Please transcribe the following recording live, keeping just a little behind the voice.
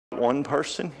one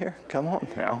person here? Come on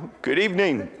now. Good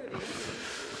evening.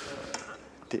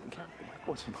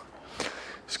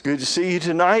 It's good to see you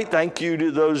tonight. Thank you to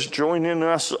those joining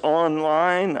us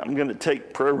online. I'm going to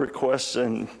take prayer requests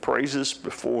and praises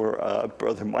before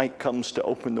Brother Mike comes to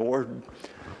open the word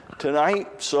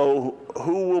tonight. So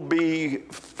who will be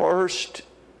first?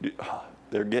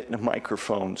 They're getting a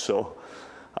microphone, so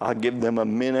I'll give them a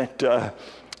minute.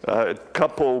 A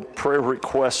couple prayer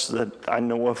requests that I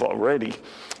know of already.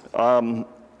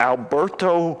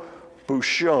 Alberto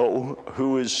Buchot,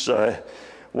 who is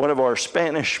one of our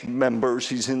Spanish members,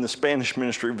 he's in the Spanish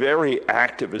ministry, very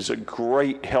active, is a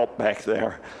great help back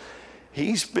there.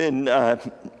 He's been in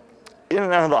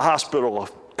and out of the hospital a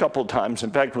couple times.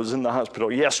 In fact, was in the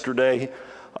hospital yesterday,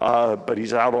 but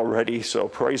he's out already, so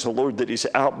praise the Lord that he's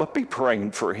out, but be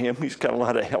praying for him. He's got a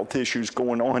lot of health issues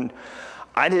going on.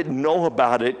 I didn't know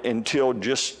about it until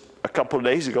just a couple of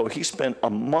days ago. He spent a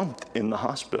month in the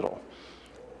hospital,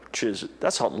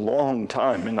 that's a long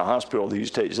time in the hospital these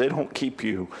days. They don't keep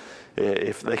you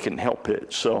if they can help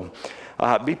it. So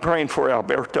be praying for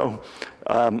Alberto.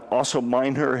 Also,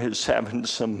 Minor is having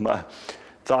some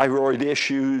thyroid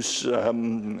issues,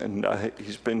 and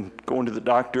he's been going to the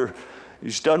doctor.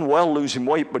 He's done well losing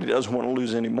weight, but he doesn't want to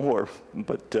lose any more.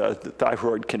 But the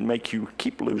thyroid can make you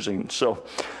keep losing. So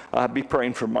be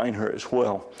praying for Minor as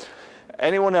well.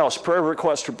 Anyone else, prayer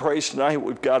request or praise tonight?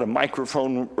 We've got a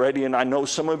microphone ready, and I know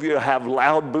some of you have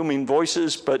loud, booming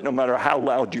voices, but no matter how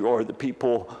loud you are, the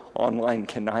people online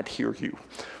cannot hear you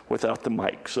without the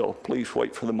mic. So please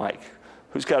wait for the mic.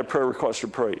 Who's got a prayer request or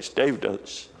praise? Dave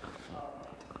does.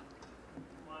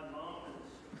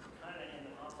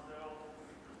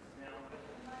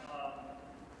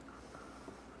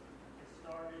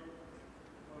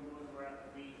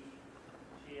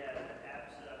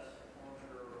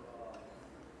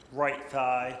 Right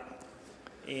thigh,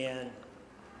 and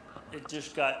it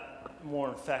just got more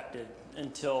infected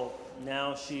until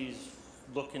now. She's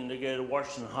looking to go to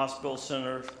Washington Hospital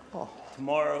Center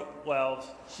tomorrow. Well,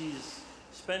 she's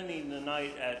spending the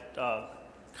night at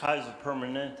Kaiser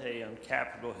Permanente on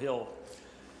Capitol Hill,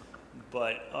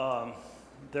 but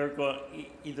they're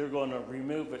either going to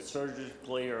remove it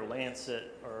surgically or lance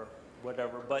it or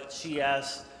whatever, but she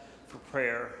asked for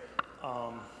prayer.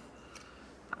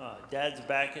 Dad's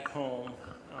back at home,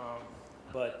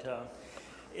 but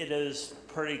it is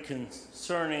pretty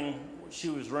concerning. She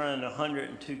was running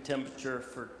 102 temperature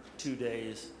for 2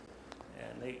 days,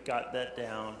 and they got that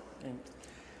down. And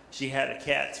she had a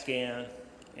CAT scan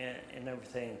and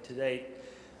everything. Today,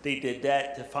 they did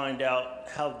that to find out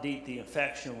how deep the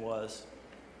infection was.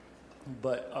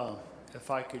 But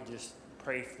if I could just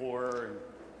pray for her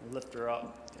and lift her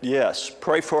up. Yes,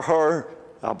 pray for her,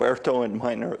 Alberto, and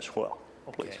Minor as well.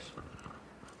 Okay. Please.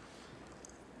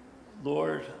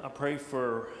 Lord, I pray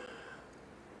for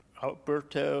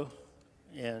Alberto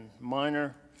and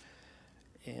Minor,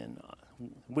 and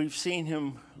we've seen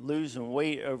him losing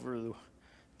weight over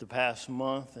the past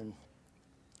month, and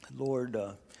Lord,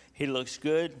 he looks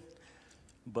good,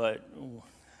 but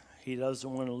he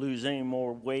doesn't want to lose any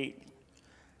more weight,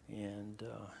 and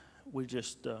we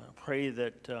just pray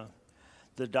that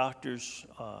the doctors,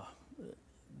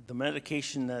 the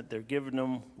medication that they're giving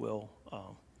him will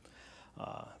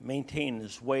maintain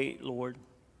his weight, Lord.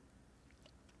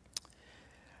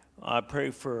 I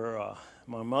pray for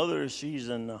my mother. She's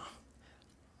in,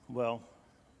 well,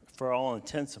 for all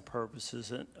intents and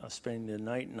purposes, spending the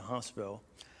night in the hospital.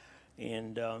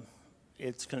 And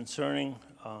it's concerning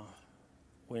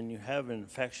when you have an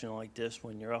infection like this,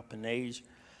 when you're up in age.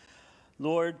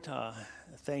 Lord,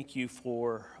 thank you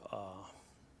for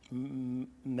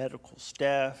medical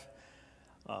staff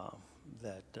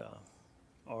that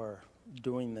are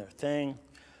doing their thing.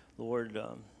 Lord,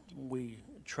 we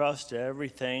trust that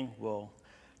everything will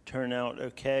turn out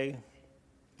okay.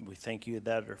 We thank you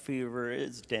that our fever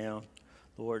is down,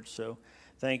 Lord. So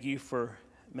thank you for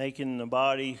making the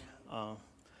body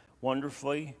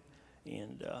wonderfully.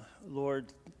 And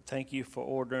Lord, thank you for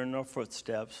ordering our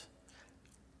footsteps.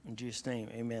 In Jesus' name,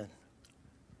 amen.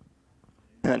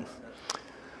 Amen.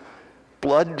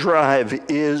 Blood drive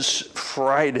is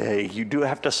Friday. You do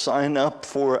have to sign up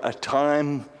for a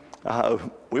time.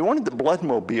 We wanted the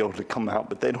Bloodmobile to come out,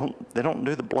 but they don't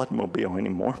do the Bloodmobile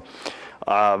anymore.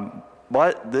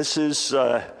 But this is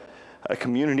a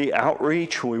community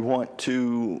outreach. We want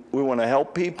to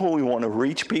help people. We want to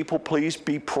reach people. Please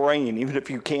be praying, even if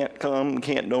you can't come,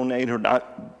 can't donate, or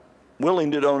not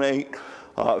willing to donate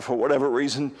for whatever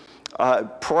reason.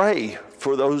 Pray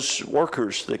for those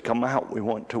workers that come out. We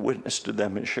want to witness to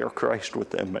them and share Christ with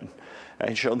them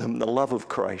and show them the love of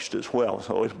Christ as well.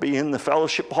 So it'll be in the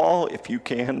fellowship hall. If you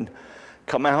can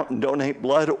come out and donate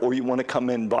blood, or you want to come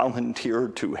in volunteer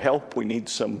to help, we need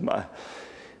some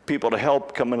people to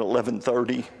help. Come in at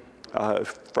 11:30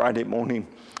 Friday morning.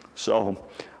 So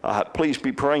please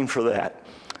be praying for that.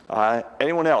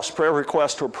 Anyone else? Prayer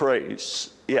request or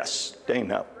praise? Yes,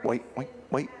 Dana. Wait.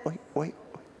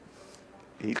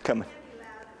 He's coming.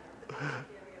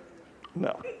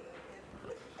 No.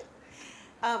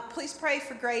 Please pray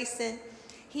for Grayson.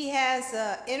 He has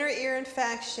an inner ear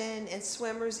infection and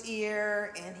swimmer's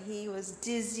ear, and he was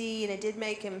dizzy, and it did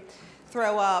make him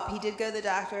throw up. He did go to the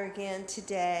doctor again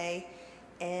today,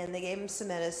 and they gave him some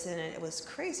medicine, and it was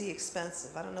crazy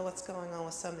expensive. I don't know what's going on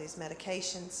with some of these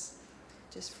medications.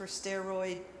 Just for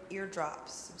steroid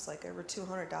eardrops, it was like over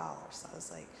 $200. I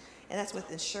was like, and that's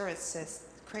with insurance. Says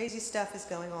crazy stuff is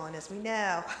going on, as we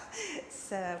know.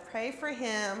 So pray for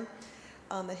him.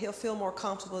 That he'll feel more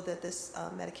comfortable, that this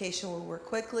medication will work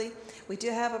quickly. We do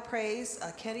have a praise.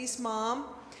 Kenny's mom,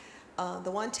 the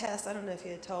one test, I don't know if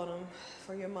you had told him,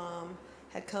 for your mom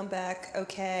had come back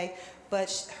okay, but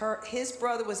his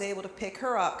brother was able to pick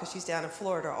her up because she's down in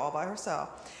Florida all by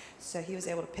herself. So he was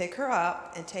able to pick her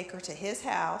up and take her to his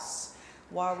house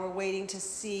while we're waiting to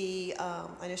see,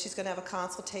 I know she's going to have a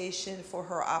consultation for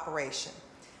her operation.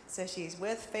 So she's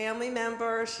with family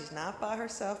members. She's not by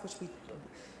herself, which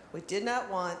we did not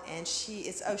want, and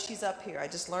she's up here. I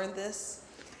just learned this.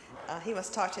 He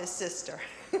must talk to his sister.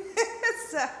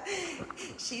 So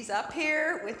she's up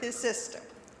here with his sister.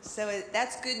 So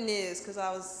that's good news, because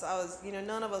I was,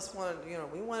 none of us wanted,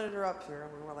 we wanted her up here,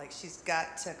 and we were like, she's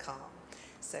got to come.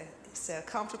 So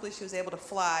comfortably she was able to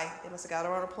fly. They must have got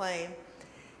her on a plane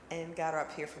and got her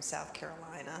up here from South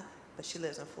Carolina, but she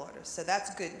lives in Florida. So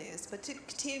that's good news. But to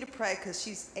continue to pray, because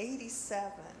she's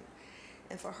 87.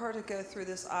 And for her to go through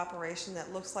this operation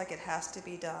that looks like it has to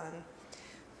be done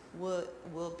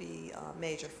will be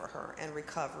major for her, and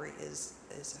recovery is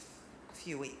a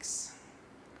few weeks.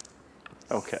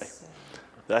 Okay. So.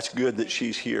 That's good that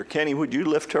she's here. Kenny, would you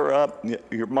lift her up?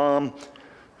 Your mom,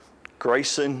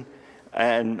 Grayson,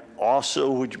 and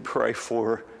also would you pray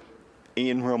for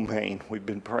Ian Romaine? We've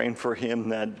been praying for him,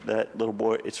 that little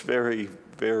boy. It's very,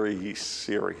 very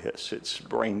serious. It's a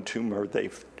brain tumor.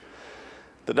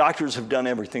 The doctors have done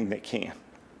everything they can.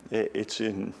 He's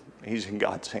in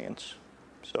God's hands.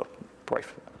 So pray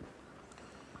for that.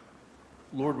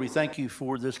 Lord, we thank you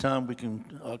for this time we can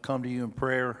come to you in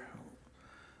prayer.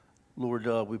 Lord,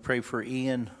 we pray for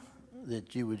Ian,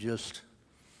 that you would just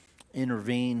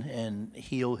intervene and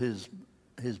heal his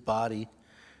body,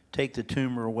 take the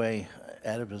tumor away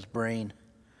out of his brain.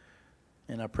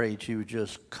 And I pray that you would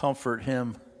just comfort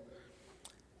him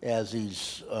as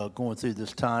he's going through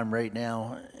this time right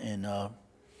now, and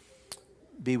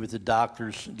be with the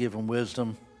doctors, give him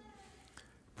wisdom.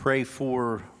 Pray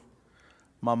for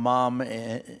my mom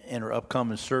and her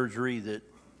upcoming surgery,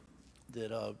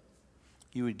 that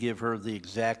you would give her the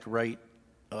exact right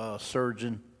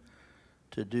surgeon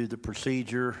to do the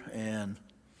procedure. And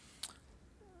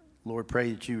Lord,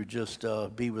 pray that you would just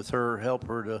be with her, help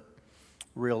her to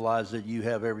realize that you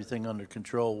have everything under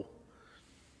control.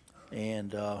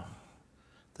 And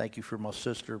thank you for my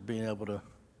sister being able to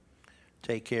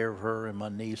take care of her, and my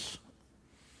niece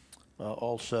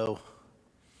also.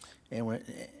 And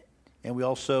we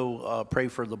also pray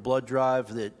for the blood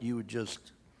drive, that you would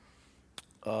just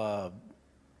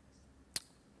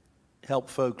help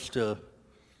folks to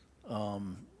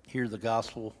hear the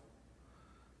gospel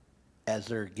as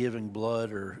they're giving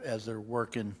blood or as they're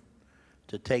working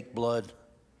to take blood.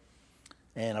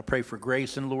 And I pray for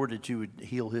Grayson, Lord, that you would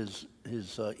heal his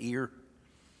ear,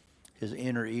 his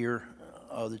inner ear,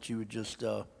 that you would just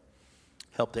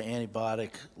help the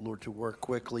antibiotic, Lord, to work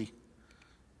quickly,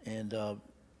 and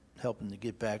help him to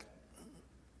get back,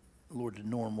 Lord, to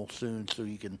normal soon, so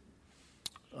he can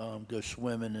go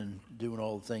swimming and doing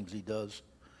all the things he does.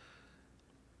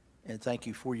 And thank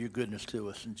you for your goodness to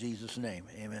us. In Jesus' name,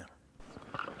 amen.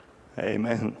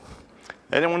 Amen.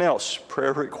 Anyone else?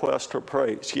 Prayer request or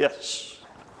praise? Yes.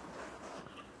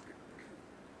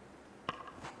 I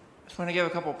just want to give a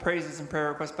couple praises and prayer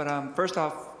requests, but first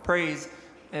off, praise.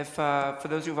 If for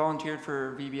those who volunteered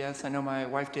for VBS, I know my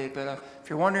wife did, but if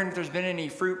you're wondering if there's been any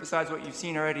fruit besides what you've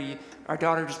seen already, our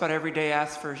daughter just about every day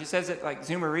asks for, she says it like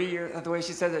Zoomery, or the way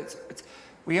she says it,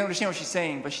 we understand what she's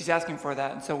saying, but she's asking for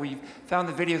that. And so we found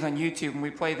the videos on YouTube, and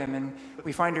we play them, and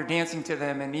we find her dancing to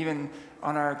them. And even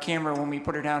on our camera, when we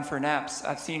put her down for naps,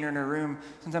 I've seen her in her room.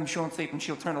 Sometimes she won't sleep and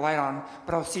she'll turn the light on,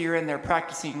 but I'll see her in there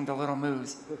practicing the little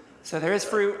moves. So there is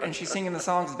fruit, and she's singing the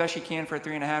songs as best she can for a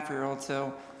 3.5-year-old.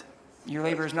 So your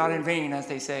labor is not in vain, as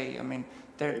they say. I mean,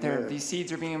 these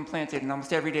seeds are being planted, and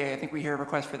almost every day I think we hear a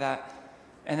request for that.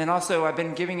 And then also I've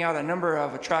been giving out a number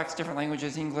of tracts, different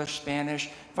languages, English, Spanish,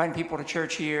 inviting people to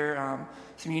church here,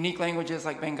 some unique languages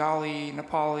like Bengali,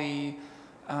 Nepali,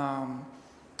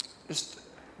 just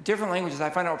different languages.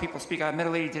 I find out what people speak. I met a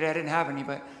lady today, I didn't have any,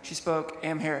 but she spoke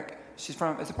Amharic. It's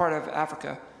a part of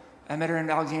Africa. I met her in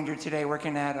Alexandria today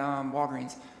working at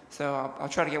Walgreens. So I'll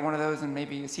try to get one of those and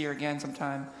maybe see her again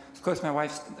sometime. It's close to my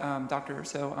wife's doctor,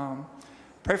 so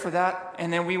pray for that.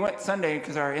 And then we went Sunday,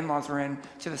 because our in-laws were in,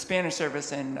 to the Spanish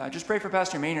service, and just pray for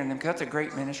Pastor Maynard and them, because that's a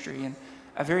great ministry and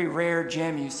a very rare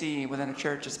gem you see within a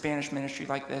church, a Spanish ministry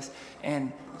like this.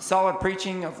 And solid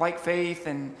preaching of like faith,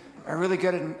 and a really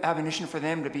good admonition for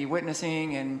them to be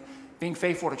witnessing and being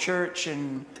faithful to church,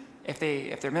 and if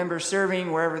they're members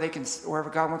serving wherever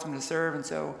God wants them to serve. And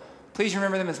so please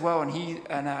remember them as well.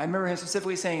 And I remember him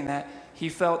specifically saying that he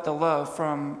felt the love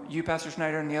from you, Pastor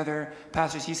Schneider, and the other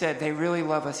pastors. He said they really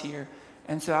love us here.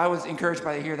 And so I was encouraged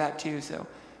to hear that too. So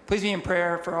please be in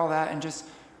prayer for all that, and just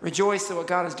rejoice at what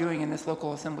God is doing in this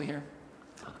local assembly here.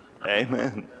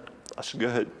 Amen. That's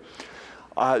good.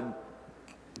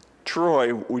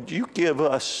 Troy, would you give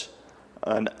us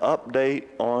an update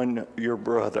on your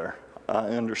brother? I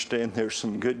understand there's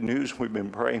some good news. We've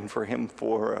been praying for him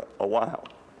for a while.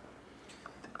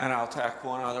 And I'll tack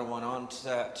one other one on to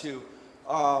that too.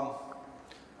 I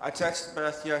texted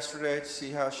Beth yesterday to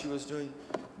see how she was doing.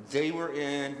 They were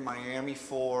in Miami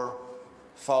for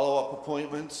follow-up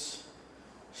appointments.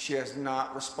 She has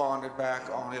not responded back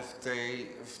on if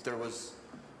there was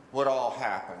what all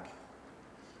happened.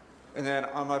 And then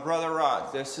on my brother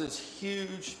Rod, this is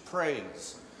huge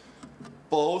praise.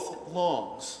 Both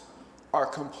lungs are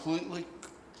completely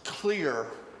clear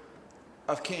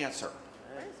of cancer.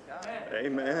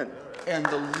 Amen. And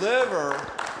the liver,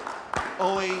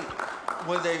 only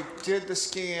when they did the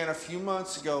scan a few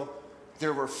months ago,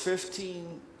 there were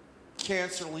 15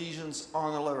 cancer lesions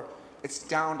on the liver. It's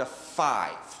down to 5.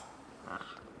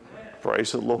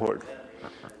 Praise the Lord.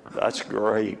 That's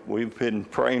great. We've been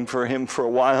praying for him for a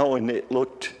while, and it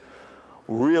looked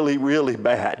really, really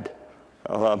bad.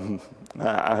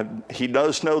 He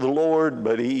does know the Lord,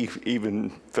 but he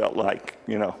even felt like,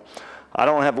 I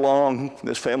don't have long.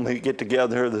 This family get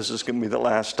together. This is going to be the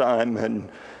last time.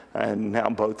 And now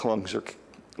both lungs are,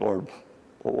 or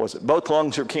what was it? Both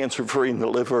lungs are cancer-free, and the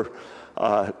liver,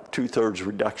 2/3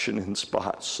 reduction in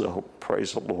spots. So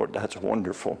praise the Lord. That's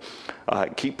wonderful.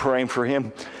 Keep praying for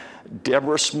him.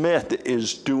 Deborah Smith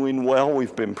is doing well.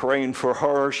 We've been praying for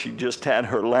her. She just had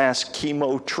her last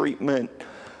chemo treatment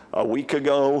a week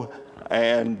ago,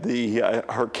 and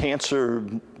her cancer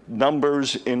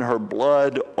numbers in her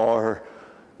blood are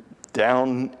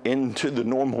down into the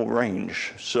normal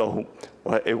range. So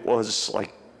it was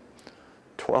like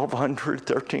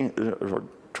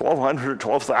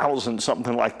 12,000,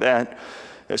 something like that.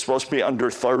 It's supposed to be under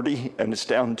 30, and it's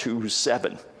down to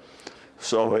 7.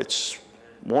 So it's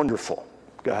wonderful.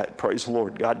 God, praise the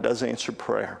Lord. God does answer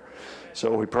prayer.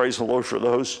 So we praise the Lord for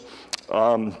those.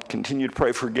 Continue to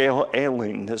pray for Gail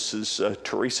Ailing. This is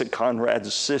Teresa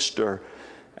Conrad's sister,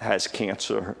 has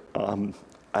cancer.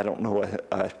 I don't know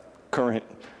a current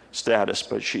status,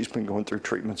 but she's been going through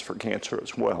treatments for cancer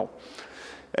as well.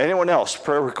 Anyone else?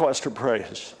 Prayer request or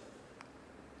praise?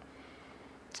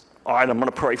 All right, I'm going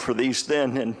to pray for these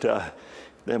then, and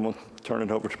then we'll turn it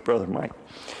over to Brother Mike.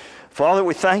 Father,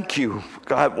 we thank you.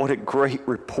 God, what a great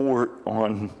report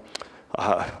on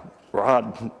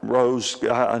Rod Rose.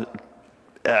 God,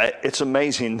 it's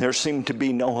amazing. There seemed to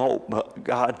be no hope, but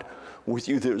God, with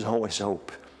you there's always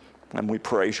hope. And we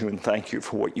praise you and thank you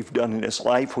for what you've done in his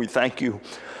life. We thank you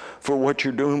for what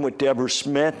you're doing with Deborah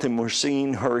Smith, and we're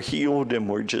seeing her healed, and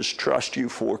we just trust you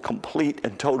for complete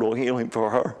and total healing for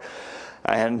her.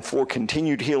 And for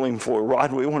continued healing for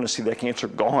Rod, we want to see that cancer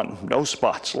gone, no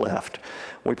spots left.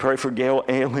 We pray for Gail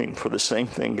Ailing for the same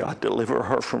thing. God, deliver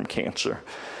her from cancer.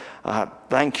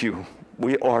 Thank you.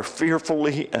 We are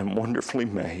fearfully and wonderfully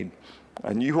made,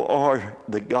 and you are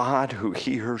the God who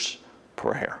hears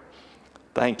prayer.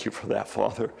 Thank you for that,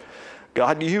 Father.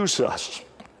 God, use us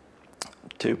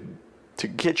to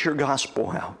get your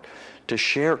gospel out, to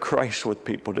share Christ with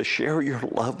people, to share your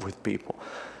love with people.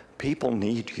 People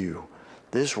need you.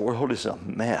 This world is a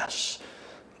mess.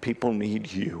 People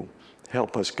need you.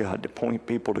 Help us, God, to point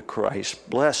people to Christ.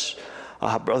 Bless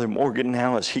Brother Morgan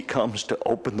now as he comes to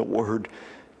open the Word.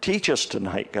 Teach us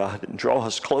tonight, God, and draw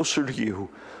us closer to you.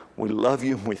 We love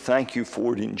you and we thank you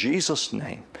for it in Jesus'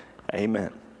 name.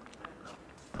 Amen.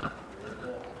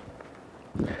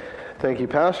 Thank you,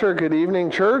 Pastor. Good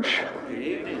evening, church. Good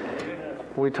evening.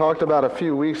 We talked about a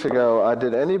few weeks ago.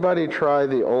 Did anybody try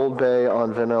the Old Bay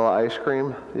on vanilla ice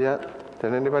cream yet?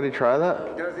 Did anybody try that?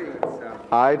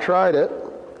 I tried it.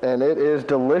 and it is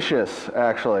delicious,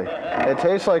 actually. It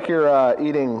tastes like you're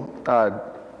eating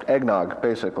eggnog,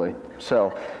 basically.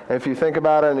 So if you think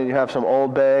about it and you have some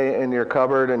Old Bay in your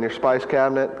cupboard and your spice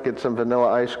cabinet, get some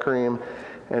vanilla ice cream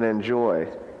and enjoy.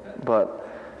 But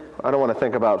I don't want to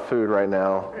think about food right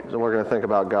now. We're going to think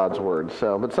about God's Word.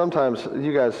 So, but sometimes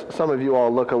you guys, some of you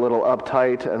all look a little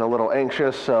uptight and a little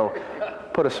anxious, so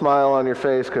put a smile on your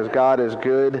face because God is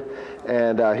good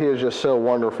and He is just so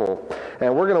wonderful.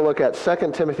 And we're going to look at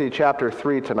 2 Timothy chapter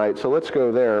 3 tonight, so let's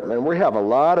go there. And we have a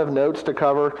lot of notes to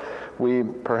cover. We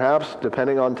perhaps,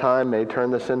 depending on time, may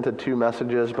turn this into 2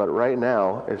 messages, but right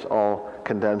now it's all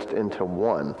condensed into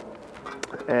one.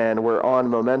 And we're on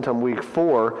Momentum Week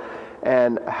 4.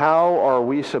 And how are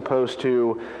we supposed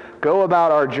to go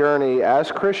about our journey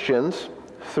as Christians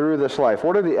through this life?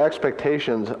 What are the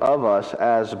expectations of us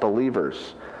as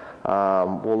believers?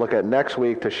 We'll look at next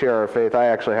week to share our faith. I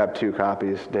actually have 2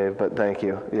 copies, Dave, but thank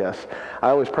you. Yes. I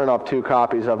always print off 2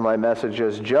 copies of my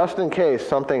messages just in case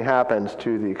something happens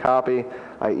to the copy.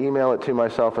 I email it to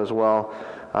myself as well.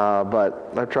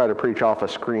 But I've tried to preach off a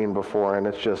screen before, and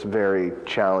it's just very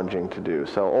challenging to do.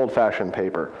 So old-fashioned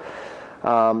paper.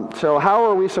 So how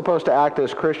are we supposed to act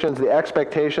as Christians? The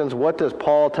expectations, what does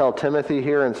Paul tell Timothy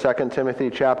here in 2 Timothy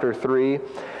chapter 3?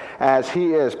 As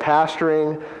he is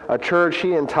pastoring a church,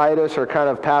 he and Titus are kind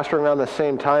of pastoring around the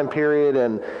same time period,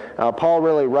 and Paul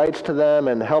really writes to them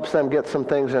and helps them get some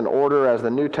things in order as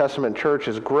the New Testament church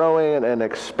is growing and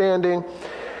expanding.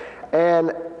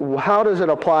 And how does it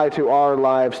apply to our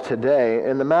lives today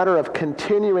in the matter of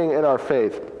continuing in our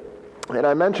faith? And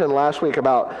I mentioned last week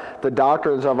about the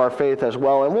doctrines of our faith as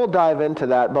well, and we'll dive into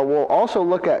that, but we'll also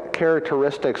look at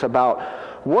characteristics about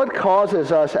what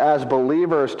causes us as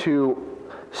believers to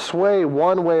sway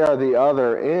one way or the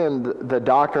other in the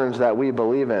doctrines that we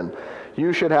believe in.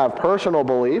 You should have personal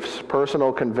beliefs,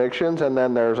 personal convictions, and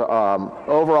then there's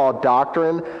overall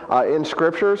doctrine in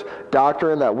Scriptures,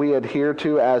 doctrine that we adhere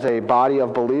to as a body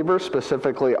of believers,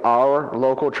 specifically our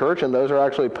local church, and those are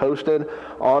actually posted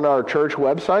on our church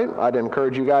website. I'd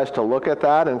encourage you guys to look at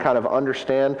that and kind of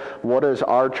understand what is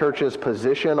our church's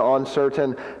position on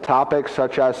certain topics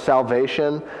such as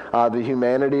salvation, the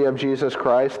humanity of Jesus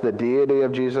Christ, the deity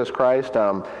of Jesus Christ,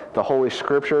 the Holy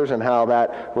Scriptures, and how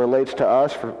that relates to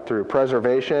us through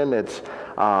preservation. It's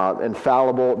the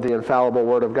infallible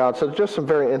Word of God. So just some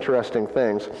very interesting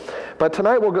things. But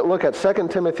tonight we'll look at 2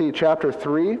 Timothy chapter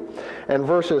 3 and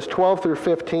verses 12 through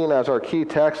 15 as our key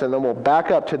text, and then we'll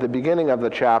back up to the beginning of the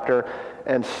chapter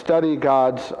and study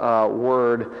God's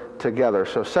Word together.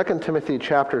 So 2 Timothy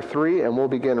chapter 3, and we'll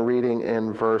begin reading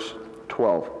in verse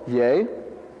 12. Yea,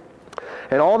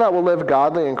 and all that will live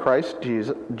godly in Christ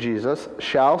Jesus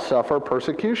shall suffer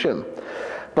persecution.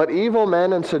 But evil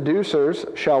men and seducers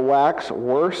shall wax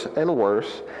worse and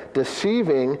worse,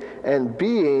 deceiving and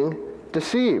being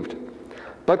deceived.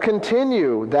 But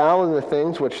continue thou in the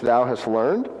things which thou hast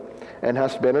learned and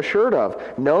hast been assured of,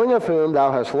 knowing of whom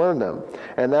thou hast learned them,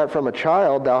 and that from a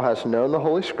child thou hast known the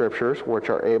Holy Scriptures, which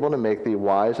are able to make thee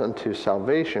wise unto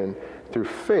salvation through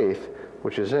faith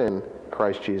which is in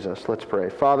Christ Jesus. Let's pray.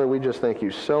 Father, we just thank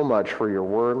you so much for your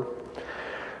word.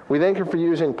 We thank you for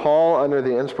using Paul under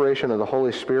the inspiration of the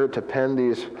Holy Spirit to pen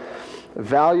these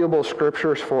valuable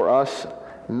scriptures for us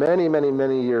many, many,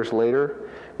 many years later.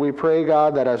 We pray,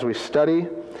 God, that as we study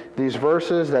these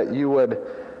verses, that you would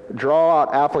draw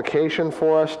out application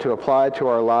for us to apply to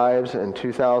our lives in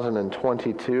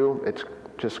 2022. It's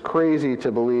just crazy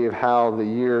to believe how the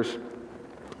years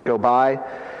go by.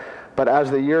 But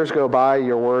as the years go by,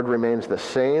 your word remains the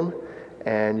same,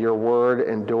 and your word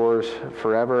endures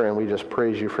forever, and we just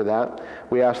praise you for that.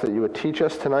 We ask that you would teach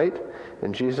us tonight.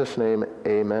 In Jesus' name,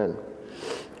 amen.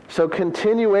 So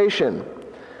continuation.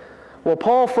 Well,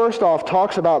 Paul first off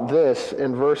talks about this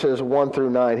in verses 1 through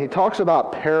 9. He talks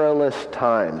about perilous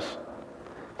times.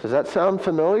 Does that sound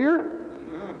familiar?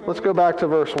 Let's go back to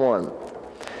verse 1.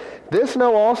 This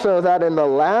know also that in the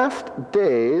last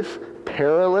days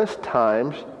perilous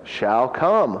times shall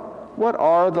come. What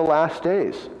are the last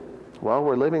days? Well,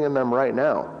 we're living in them right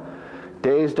now.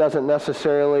 Days doesn't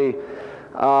necessarily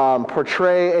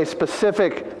portray a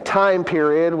specific time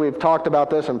period. We've talked about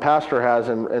this, and Pastor has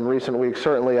in recent weeks,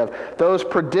 certainly, of those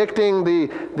predicting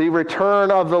the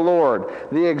return of the Lord,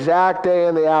 the exact day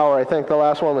and the hour. I think the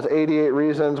last one was 88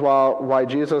 reasons why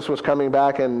Jesus was coming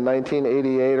back in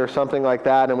 1988 or something like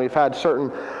that, and we've had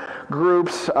certain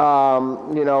groups,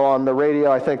 on the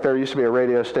radio. I think there used to be a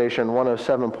radio station,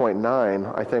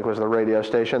 107.9, I think was the radio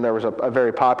station. There was a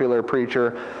very popular preacher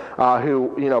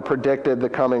who, predicted the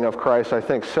coming of Christ, I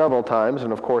think, several times,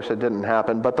 and of course it didn't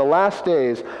happen. But the last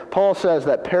days, Paul says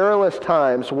that perilous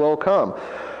times will come.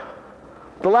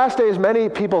 The last days, many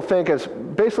people think, is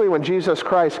basically when Jesus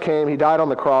Christ came, he died on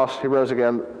the cross, he rose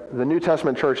again. The New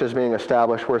Testament church is being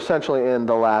established. We're essentially in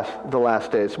the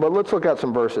last days. But let's look at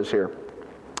some verses here.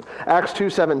 Acts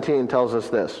 2:17 tells us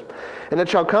this. And it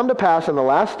shall come to pass in the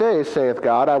last days, saith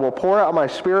God, I will pour out my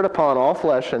Spirit upon all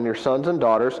flesh, and your sons and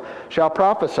daughters shall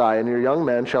prophesy, and your young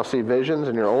men shall see visions,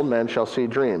 and your old men shall see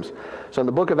dreams. So in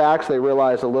the book of Acts, they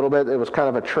realized a little bit it was kind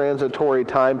of a transitory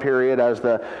time period as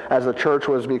the church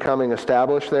was becoming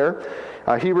established there.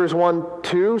 Hebrews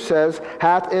 1:2 says,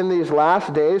 hath in these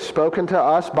last days spoken to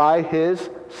us by his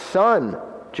Son,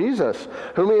 Jesus,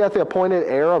 whom he hath appointed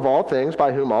heir of all things,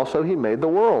 by whom also he made the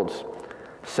worlds.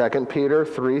 2 Peter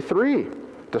 3:3,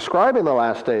 describing the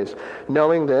last days,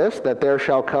 knowing this, that there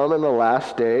shall come in the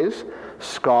last days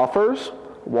scoffers,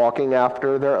 walking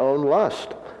after their own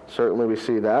lust. Certainly we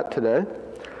see that today.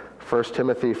 1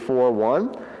 Timothy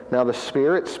 4:1, now the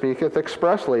Spirit speaketh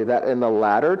expressly that in the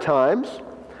latter times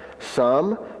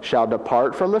some shall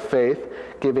depart from the faith,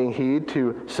 giving heed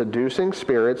to seducing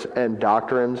spirits and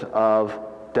doctrines of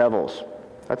devils.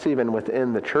 That's even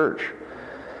within the church.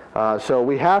 So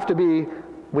we have to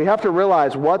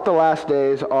realize what the last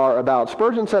days are about.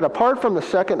 Spurgeon said, apart from the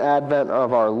second advent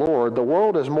of our Lord, the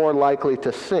world is more likely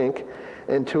to sink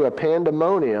into a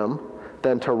pandemonium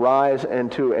than to rise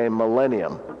into a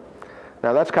millennium.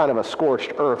 Now that's kind of a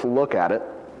scorched earth look at it.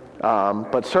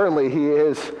 But certainly he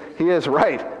is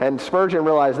right. And Spurgeon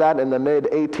realized that in the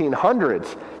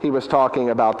mid-1800s. He was talking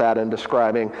about that and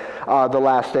describing the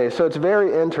last days. So it's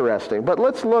very interesting. But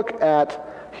let's look at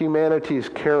humanity's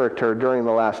character during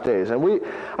the last days. And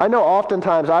I know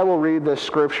oftentimes I will read this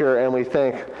scripture and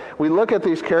we look at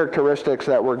these characteristics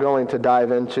that we're going to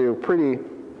dive into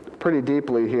pretty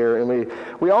deeply here. And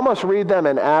we almost read them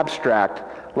in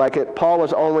abstract, like Paul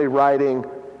was only writing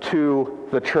to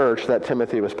the church that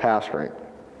Timothy was pastoring.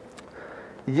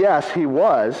 Yes, he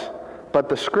was, but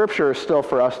the scripture is still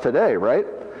for us today, right?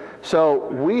 So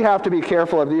we have to be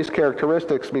careful of these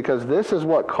characteristics because this is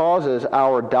what causes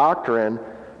our doctrine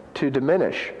to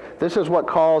diminish. This is what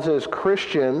causes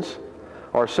Christians,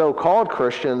 or so-called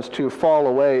Christians, to fall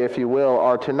away, if you will,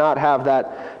 or to not have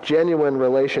that genuine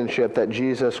relationship that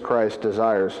Jesus Christ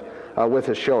desires with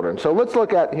his children. So let's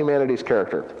look at humanity's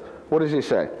character. What does he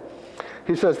say?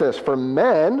 He says this, for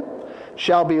men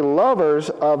shall be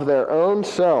lovers of their own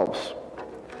selves.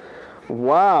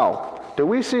 Wow. Do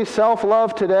we see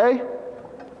self-love today?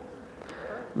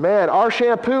 Man, our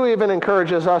shampoo even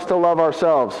encourages us to love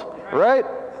ourselves, right?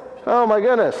 Oh my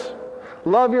goodness.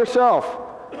 Love yourself.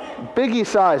 Biggie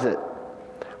size it.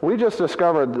 We just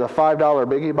discovered the $5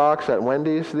 Biggie box at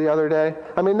Wendy's the other day.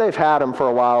 I mean, they've had them for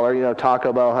a while, or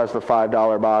Taco Bell has the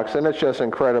 $5 box, and it's just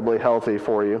incredibly healthy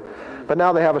for you. But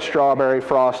now they have a strawberry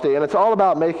frosty, and it's all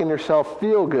about making yourself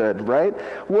feel good, right?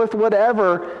 With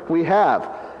whatever we have.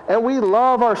 And we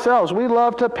love ourselves. We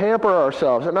love to pamper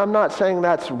ourselves. And I'm not saying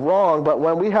that's wrong, but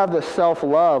when we have this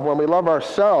self-love, when we love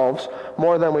ourselves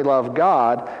more than we love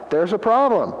God, there's a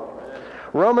problem.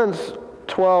 Romans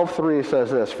 12:3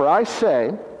 says this, for I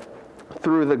say,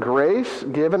 through the grace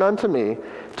given unto me,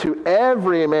 to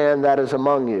every man that is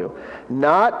among you,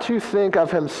 not to think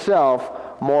of himself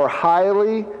more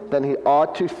highly than he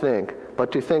ought to think,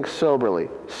 but to think soberly,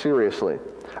 seriously,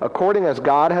 according as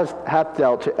God hath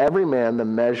dealt to every man the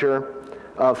measure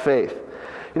of faith.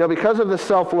 Because of this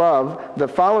self-love, the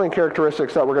following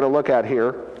characteristics that we're going to look at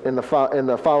here in the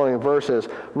following verses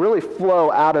really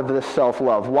flow out of this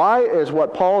self-love. Why is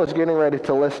what Paul is getting ready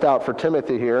to list out for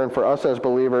Timothy here, and for us as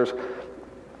believers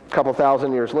a couple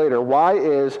thousand years later,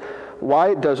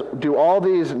 why do all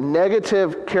these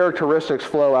negative characteristics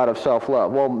flow out of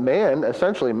self-love? Well, man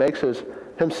essentially makes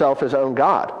himself his own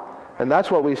God. And that's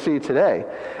what we see today.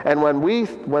 And when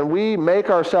we make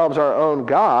ourselves our own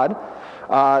God,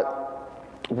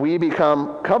 we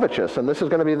become covetous. And this is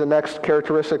going to be the next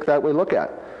characteristic that we look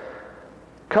at.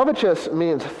 Covetous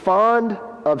means fond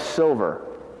of silver,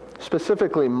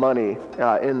 specifically money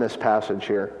in this passage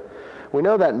here. We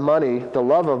know that money, the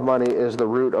love of money, is the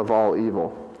root of all evil,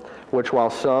 which while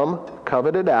some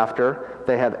coveted after,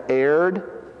 they have erred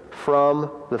from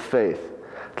the faith.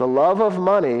 The love of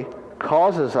money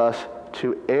causes us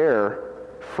to err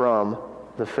from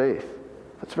the faith.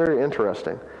 That's very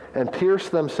interesting. And pierce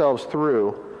themselves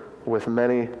through with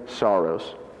many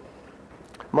sorrows.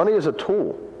 Money is a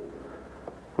tool.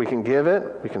 We can give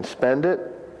it, we can spend it,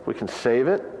 we can save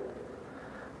it.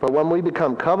 But when we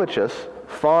become covetous,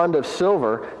 fond of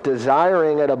silver,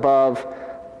 desiring it above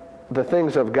the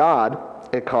things of God,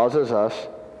 it causes us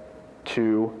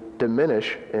to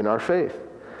diminish in our faith.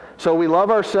 So we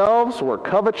love ourselves, we're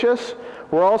covetous,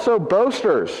 we're also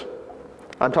boasters.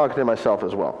 I'm talking to myself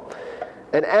as well.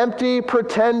 An empty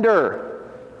pretender.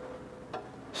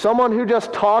 Someone who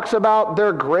just talks about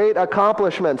their great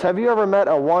accomplishments. Have you ever met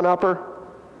a one-upper?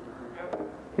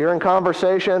 You're in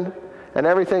conversation, and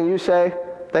everything you say,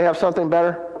 they have something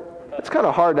better? It's kind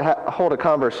of hard to hold a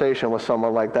conversation with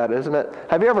someone like that, isn't it?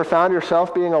 Have you ever found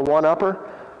yourself being a one-upper?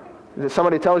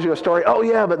 Somebody tells you a story, oh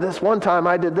yeah, but this one time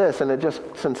I did this, and it just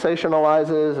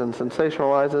sensationalizes and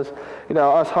sensationalizes. You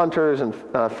know, us hunters and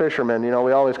fishermen, you know,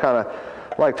 we always kind of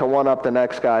like to one-up the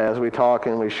next guy as we talk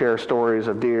and we share stories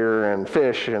of deer and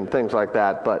fish and things like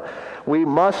that. But we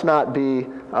must not be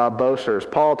boasters.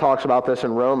 Paul talks about this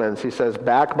in Romans. He says,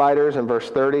 backbiters in verse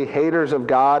 30, haters of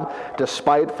God,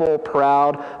 despiteful,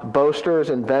 proud, boasters,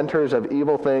 inventors of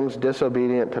evil things,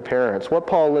 disobedient to parents. What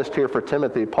Paul lists here for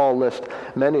Timothy, Paul lists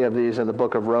many of these in the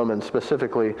book of Romans,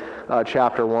 specifically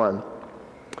chapter 1.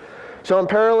 So in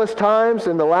perilous times,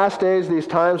 in the last days, these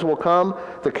times will come.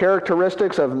 The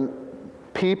characteristics of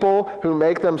people who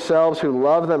make themselves, who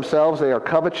love themselves, they are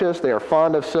covetous, they are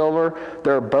fond of silver,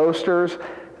 they're boasters,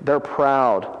 they're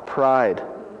proud. Pride.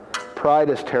 Pride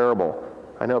is terrible.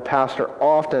 I know Pastor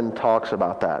often talks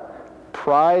about that.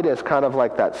 Pride is kind of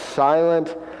like that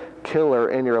silent killer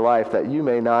in your life that you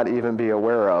may not even be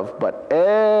aware of, but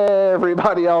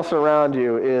everybody else around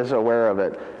you is aware of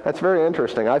it. That's very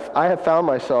interesting. I have found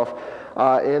myself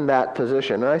in that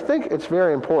position, and I think it's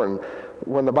very important.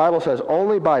 When the Bible says,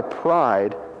 only by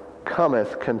pride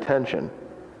cometh contention.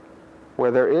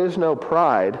 Where there is no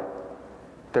pride,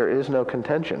 there is no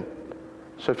contention.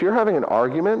 So if you're having an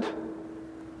argument,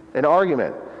 I'm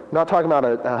not talking about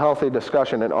a healthy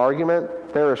discussion, an argument,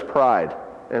 there is pride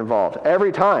involved.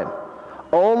 Every time.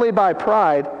 Only by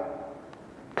pride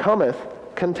cometh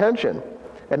contention.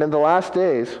 And in the last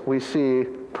days, we see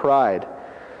pride.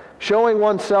 Showing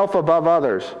oneself above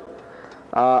others.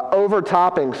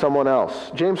 Overtopping someone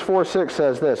else. James 4:6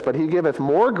 says this, but he giveth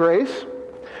more grace,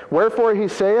 wherefore he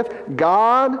saith,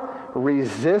 God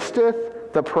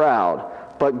resisteth the proud,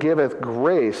 but giveth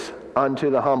grace unto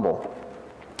the humble.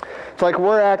 It's like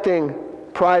we're acting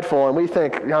prideful and we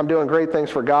think, I'm doing great things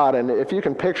for God, and if you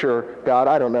can picture God,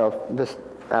 I don't know if this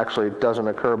actually doesn't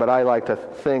occur, but I like to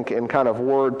think in kind of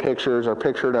word pictures or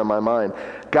picture it in my mind.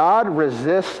 God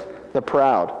resists the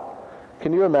proud.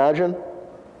 Can you imagine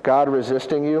God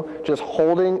resisting you, just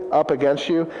holding up against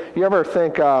you? You ever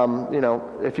think,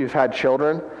 if you've had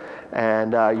children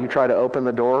and you try to open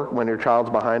the door when your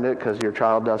child's behind it because your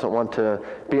child doesn't want to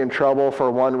be in trouble for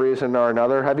one reason or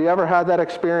another? Have you ever had that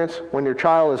experience when your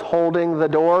child is holding the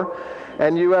door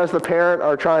and you as the parent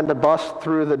are trying to bust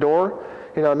through the door?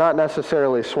 You know, not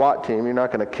necessarily SWAT team, you're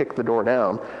not going to kick the door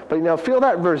down. But, feel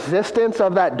that resistance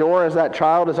of that door as that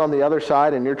child is on the other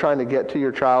side and you're trying to get to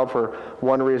your child for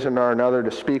one reason or another,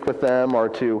 to speak with them or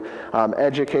to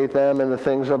educate them in the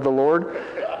things of the Lord.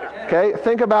 Okay,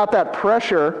 think about that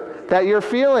pressure that you're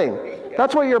feeling.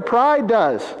 That's what your pride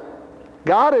does.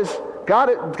 God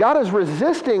is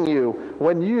resisting you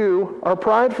when you are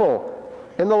prideful.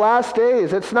 In the last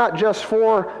days, it's not just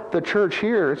for the church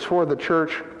here, it's for the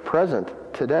church present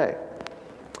today.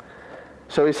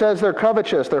 So he says they're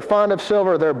covetous, they're fond of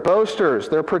silver, they're boasters,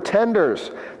 they're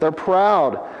pretenders, they're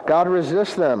proud. God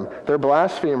resists them. They're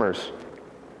blasphemers.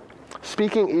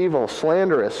 Speaking evil,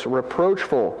 slanderous,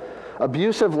 reproachful,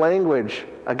 abusive language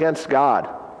against God.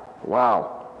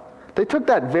 Wow. They took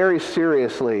that very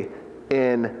seriously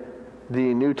in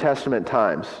the New Testament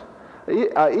times.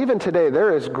 Even today,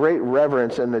 there is great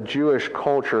reverence in the Jewish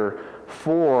culture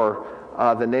for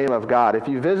the name of God. If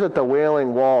you visit the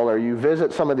Wailing Wall or you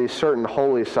visit some of these certain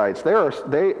holy sites,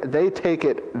 they take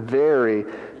it very,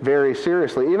 very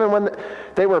seriously. Even when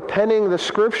they were penning the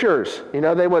scriptures,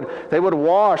 they would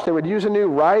wash, they would use a new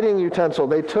writing utensil.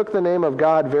 They took the name of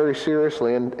God very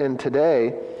seriously. And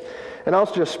today, and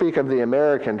I'll just speak of the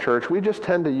American church, we just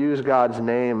tend to use God's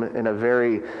name in a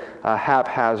very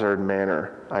haphazard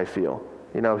manner, I feel.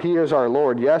 He is our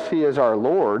Lord. Yes, He is our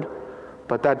Lord,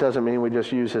 but that doesn't mean we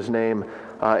just use His name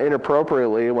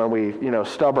inappropriately when we,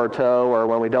 stub our toe or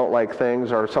when we don't like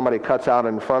things or somebody cuts out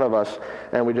in front of us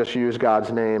and we just use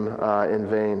God's name in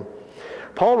vain.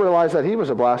 Paul realized that he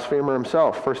was a blasphemer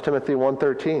himself, 1 Timothy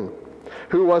 1:13,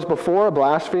 who was before a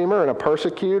blasphemer and a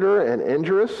persecutor and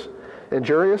injurious,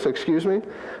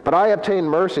 but I obtained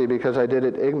mercy because I did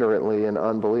it ignorantly in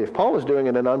unbelief. Paul was doing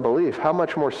it in unbelief. How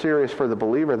much more serious for the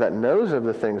believer that knows of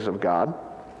the things of God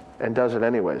and does it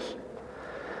anyways?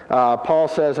 Paul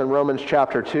says in Romans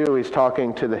chapter 2, he's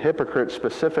talking to the hypocrites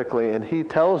specifically, and he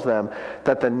tells them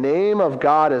that the name of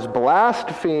God is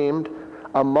blasphemed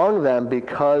among them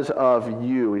because of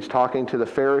you. He's talking to the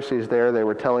Pharisees there. They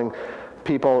were telling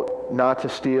people not to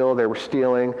steal. They were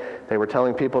stealing. They were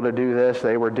telling people to do this.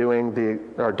 They were doing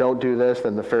or don't do this.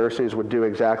 Then the Pharisees would do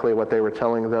exactly what they were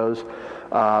telling those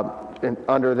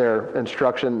under their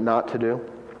instruction not to do.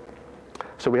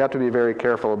 So we have to be very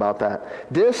careful about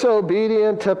that.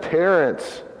 Disobedient to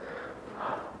parents.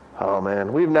 Oh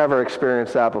man, we've never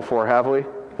experienced that before, have we?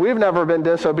 We've never been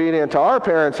disobedient to our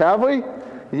parents, have we?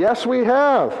 Yes, we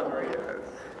have.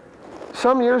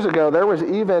 Some years ago, there was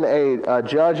even a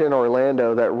judge in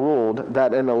Orlando that ruled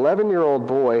that an 11-year-old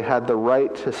boy had the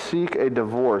right to seek a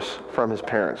divorce from his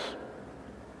parents.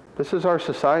 This is our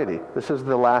society. This is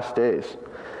the last days.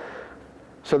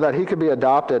 So that he could be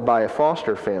adopted by a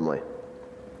foster family.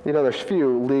 You know, there's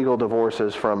few legal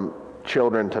divorces from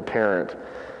children to parent.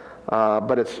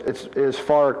 But it is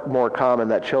far more common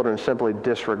that children simply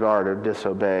disregard or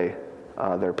disobey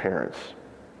their parents.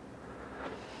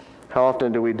 How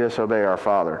often do we disobey our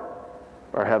Father,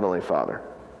 our Heavenly Father?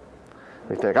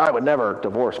 We think, I would never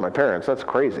divorce my parents. That's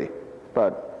crazy.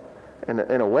 But in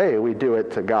a way, we do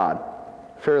it to God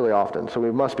fairly often. So we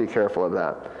must be careful of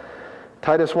that.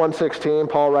 Titus 1:16,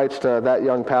 Paul writes to that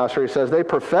young pastor, he says, they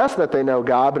profess that they know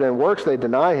God, but in works they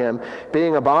deny him,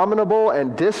 being abominable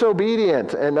and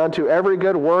disobedient, and unto every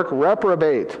good work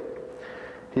reprobate.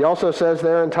 He also says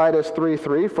there in Titus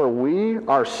 3:3, for we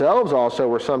ourselves also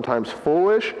were sometimes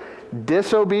foolish,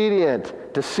 disobedient,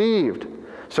 deceived,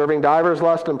 serving divers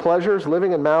lusts and pleasures,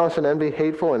 living in malice and envy,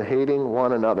 hateful and hating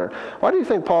one another. Why do you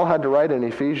think Paul had to write in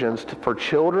Ephesians for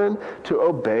children to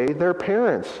obey their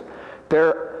parents?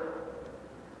 There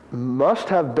must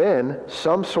have been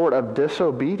some sort of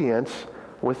disobedience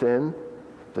within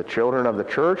the children of the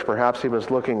church. Perhaps he was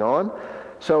looking on.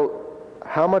 So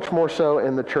how much more so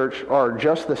in the church, or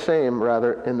just the same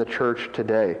rather, in the church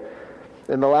today?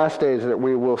 In the last days that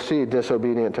we will see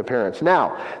disobedient to parents.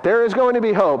 Now, there is going to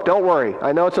be hope. Don't worry.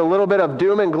 I know it's a little bit of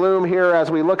doom and gloom here as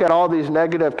we look at all these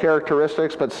negative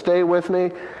characteristics, but stay with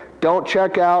me. Don't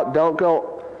check out. Don't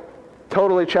go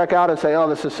totally check out and say, oh,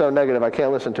 this is so negative, I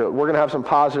can't listen to it. We're going to have some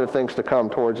positive things to come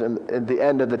towards in the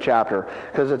end of the chapter.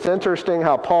 Because it's interesting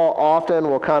how Paul often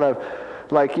will kind of,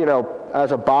 like, you know,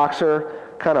 as a boxer,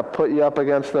 kind of put you up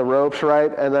against the ropes,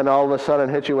 right? And then all of a sudden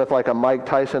hit you with like a Mike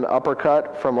Tyson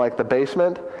uppercut from like the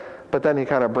basement. But then he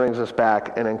kind of brings us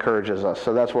back and encourages us.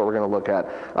 So that's what we're going to look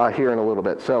at here in a little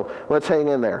bit. So let's hang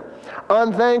in there.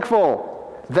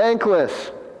 Unthankful,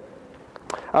 thankless.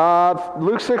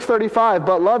 Luke 6:35,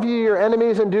 but love ye your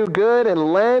enemies and do good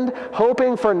and lend,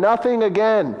 hoping for nothing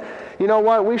again. You know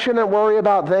what? We shouldn't worry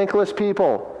about thankless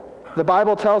people. The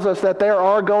Bible tells us that there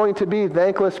are going to be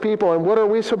thankless people. And what are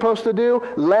we supposed to do?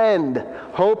 Lend,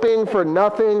 hoping for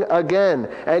nothing again.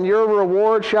 And your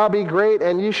reward shall be great,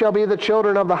 and ye shall be the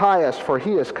children of the highest, for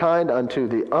he is kind unto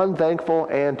the unthankful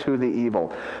and to the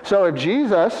evil. So if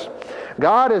Jesus,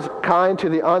 God is kind to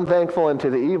the unthankful and to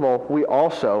the evil, we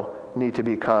also need to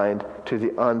be kind to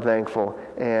the unthankful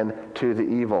and to the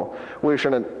evil. We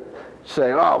shouldn't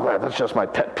say, oh man, that's just my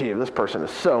pet peeve. This person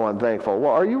is so unthankful.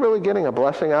 Well, are you really getting a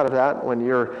blessing out of that when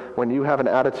you have an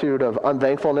attitude of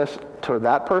unthankfulness to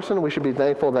that person? We should be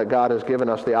thankful that God has given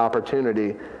us the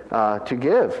opportunity to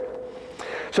give.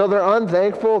 So they're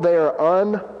unthankful. They are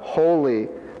unholy.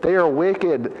 They are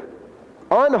wicked.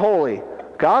 Unholy.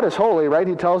 God is holy, right?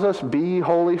 He tells us, be ye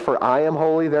holy, for I am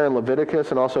holy, there in Leviticus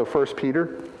and also 1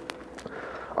 Peter.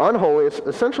 Unholy, it's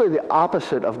essentially the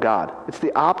opposite of God. It's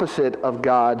the opposite of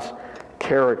God's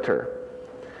character.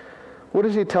 What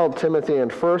does he tell Timothy in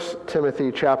 1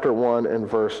 Timothy chapter 1 and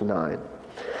verse 9?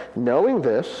 Knowing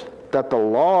this, that the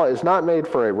law is not made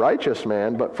for a righteous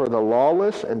man, but for the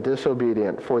lawless and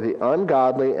disobedient, for the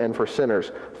ungodly and for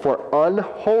sinners, for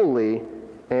unholy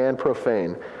and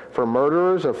profane, for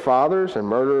murderers of fathers and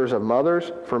murderers of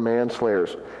mothers, for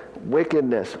manslayers.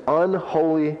 Wickedness,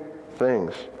 unholy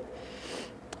things.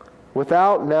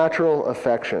 Without natural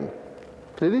affection.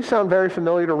 Do these sound very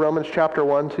familiar to Romans chapter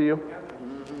 1 to you?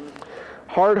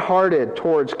 Hard-hearted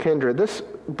towards kindred.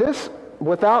 This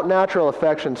without natural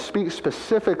affection speaks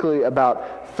specifically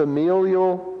about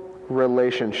familial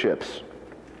relationships.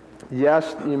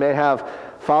 Yes, you may have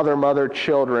father, mother,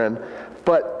 children,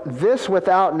 but this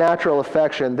without natural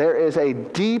affection, there is a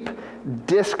deep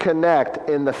disconnect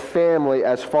in the family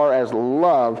as far as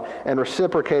love and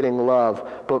reciprocating love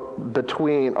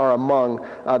between or among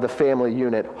the family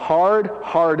unit.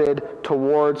 Hard-hearted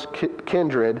towards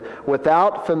kindred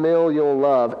without familial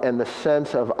love and the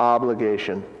sense of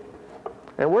obligation.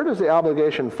 And where does the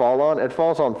obligation fall on? It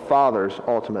falls on fathers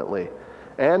ultimately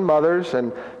and mothers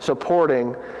and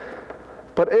supporting.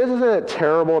 But isn't it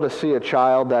terrible to see a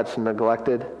child that's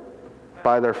neglected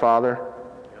by their father?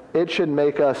 It should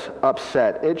make us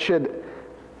upset. It should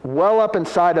well up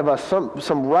inside of us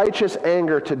some righteous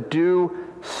anger to do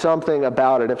something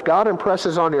about it. If God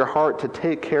impresses on your heart to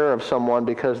take care of someone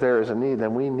because there is a need,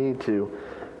 then we need to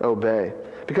obey.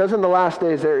 Because in the last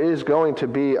days there is going to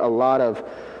be a lot of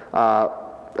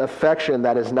affection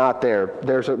that is not there.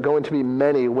 There's going to be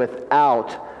many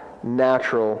without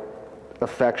natural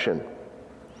affection.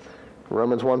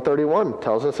 Romans 1:31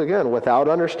 tells us again, without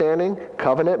understanding,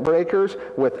 covenant breakers,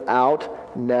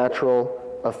 without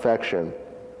natural affection.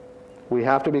 We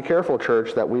have to be careful,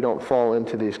 church, that we don't fall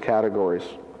into these categories.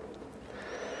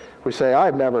 We say,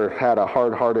 I've never had a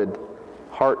hard-hearted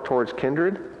heart towards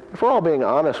kindred. If we're all being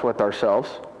honest with ourselves,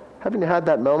 haven't you had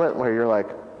that moment where you're like,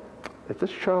 if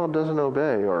this child doesn't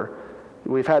obey? Or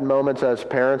we've had moments as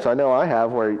parents, I know I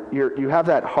have, where you have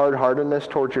that hard-heartedness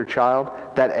towards your child,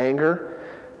 that anger,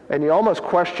 and you almost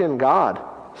question God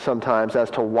sometimes as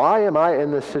to why am I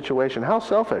in this situation? How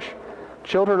selfish.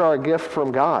 Children are a gift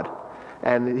from God,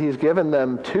 and He's given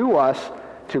them to us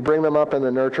to bring them up in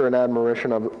the nurture and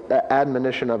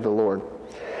admonition of the Lord.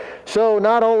 So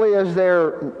not only is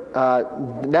there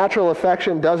natural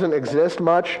affection doesn't exist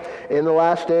much in the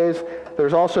last days,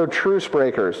 there's also truce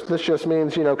breakers. This just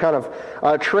means, kind of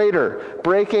a traitor,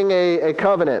 breaking a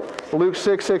covenant. Luke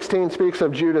 6:16 speaks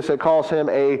of Judas. It calls him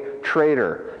a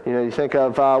traitor. You think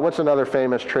of, what's another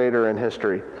famous traitor in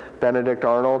history? Benedict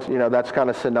Arnold. That's kind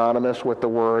of synonymous with the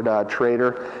word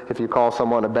traitor. If you call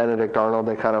someone a Benedict Arnold,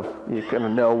 you kind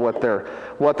of know what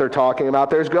they're talking about.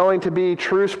 There's going to be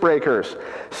truce breakers.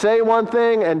 Say one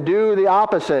thing and do the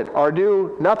opposite, or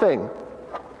do nothing.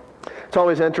 It's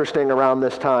always interesting around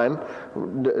this time.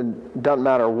 Doesn't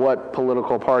matter what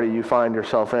political party you find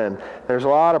yourself in. There's a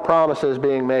lot of promises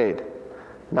being made.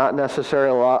 Not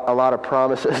necessarily a lot of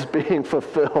promises being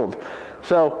fulfilled.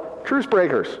 So, truce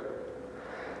breakers.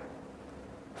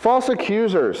 False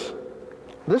accusers.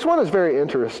 This one is very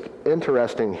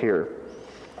interesting here.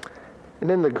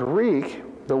 And in the Greek,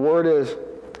 the word is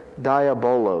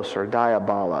diabolos or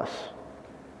diabolos.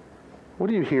 What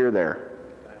do you hear there?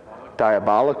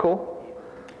 Diabolical,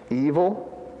 evil.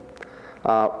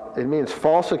 It means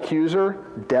false accuser,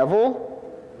 devil,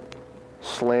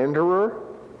 slanderer.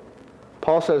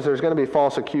 Paul says there's going to be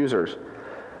false accusers.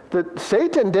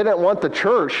 Satan didn't want the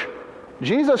church.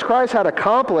 Jesus Christ had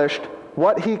accomplished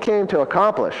what he came to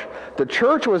accomplish. The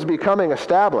church was becoming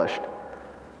established.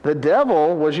 The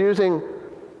devil was using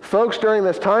folks during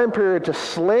this time period to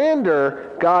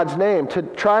slander God's name, to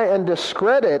try and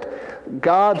discredit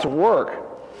God's work.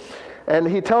 And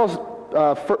he tells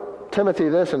Timothy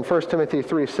this in 1 Timothy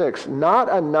 3:6,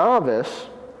 not a novice,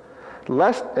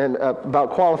 about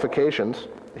qualifications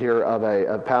here of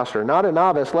a pastor, not a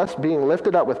novice, lest being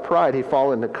lifted up with pride he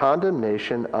fall into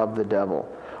condemnation of the devil.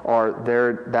 Or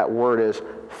that word is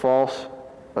false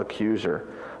accuser.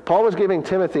 Paul was giving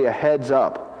Timothy a heads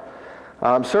up.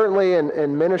 Certainly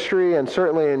in ministry and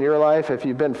certainly in your life, if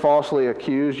you've been falsely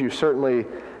accused, you certainly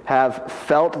have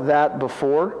felt that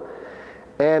before.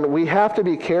 And we have to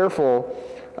be careful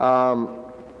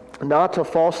not to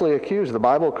falsely accuse. The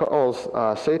Bible calls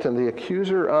Satan the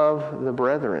accuser of the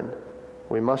brethren.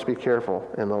 We must be careful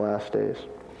in the last days.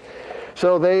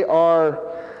 So they are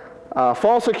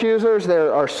false accusers,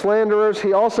 there are slanderers.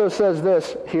 He also says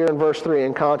this here in verse 3,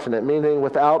 incontinent, meaning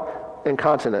without,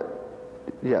 incontinent.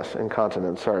 Yes,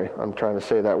 incontinent, sorry, I'm trying to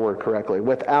say that word correctly.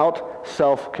 Without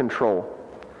self-control.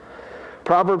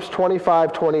 Proverbs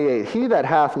 25:28, he that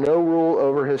hath no rule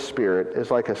over his spirit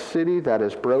is like a city that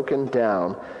is broken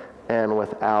down and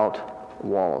without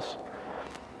walls.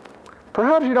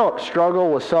 Perhaps you don't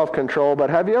struggle with self-control, but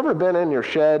have you ever been in your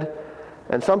shed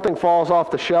and something falls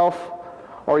off the shelf,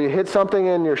 or you hit something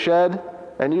in your shed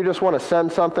and you just want to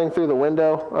send something through the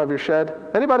window of your shed?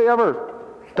 Anybody ever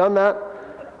done that?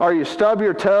 Or you stub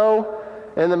your toe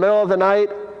in the middle of the night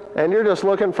and you're just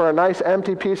looking for a nice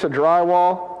empty piece of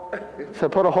drywall to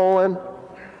put a hole in?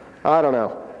 I don't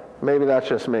know. Maybe that's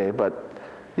just me, but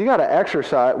we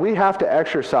have to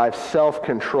exercise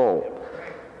self-control.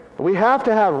 We have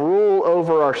to have rule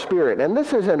over our spirit. And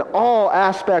this is in all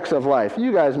aspects of life.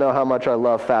 You guys know how much I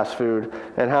love fast food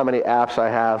and how many apps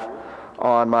I have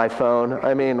on my phone.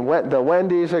 I mean, the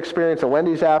Wendy's experience, the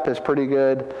Wendy's app is pretty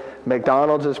good.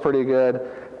 McDonald's is pretty good.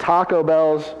 Taco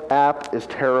Bell's app is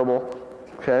terrible.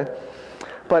 Okay?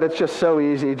 But it's just so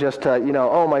easy just to,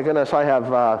 oh my goodness, I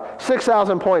have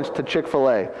 6,000 points to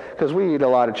Chick-fil-A. Because we eat a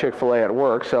lot of Chick-fil-A at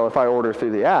work. So if I order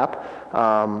through the app,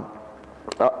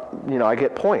 I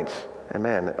get points. And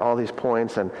man, all these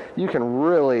points, and you can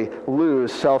really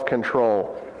lose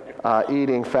self-control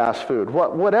eating fast food.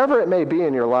 Whatever it may be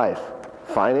in your life,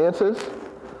 finances,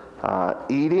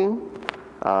 eating,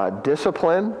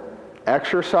 discipline,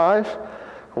 exercise,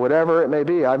 whatever it may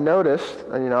be. I've noticed,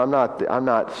 I'm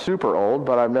not super old,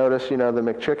 but I've noticed, the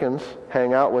McChickens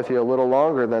hang out with you a little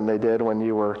longer than they did when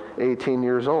you were 18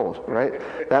 years old, right?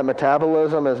 That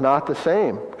metabolism is not the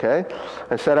same, okay?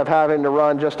 Instead of having to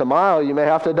run just a mile, you may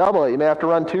have to double it. You may have to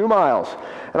run 2 miles.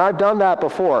 And I've done that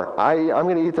before. I'm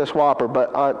going to eat this Whopper,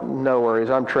 but no worries.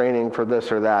 I'm training for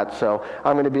this or that, so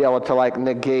I'm going to be able to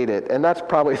negate it. And that's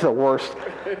probably the worst.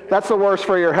 That's the worst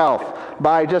for your health,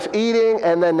 by just eating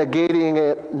and then negating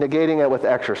it with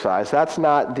exercise. That's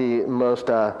not the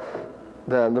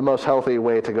most healthy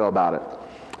way to go about it.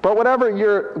 But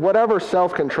whatever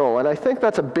self-control, and I think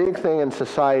that's a big thing in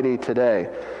society today,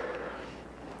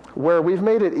 where we've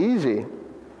made it easy.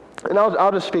 And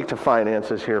I'll just speak to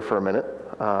finances here for a minute,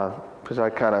 because I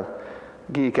kind of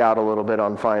geek out a little bit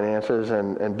on finances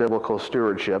and biblical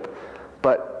stewardship.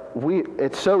 But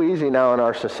it's so easy now in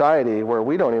our society where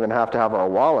we don't even have to have our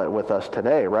wallet with us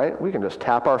today, right? We can just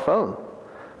tap our phone.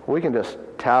 We can just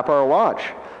tap our watch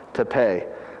to pay.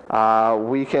 I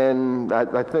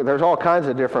think there's all kinds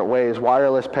of different ways,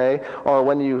 wireless pay, or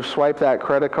when you swipe that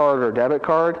credit card or debit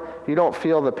card, you don't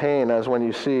feel the pain as when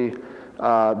you see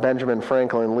Benjamin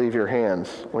Franklin leave your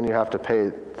hands when you have to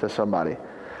pay to somebody.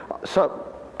 Some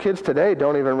kids today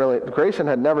don't even really, Grayson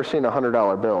had never seen a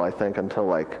 $100 bill, I think,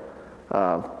 until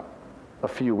a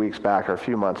few weeks back or a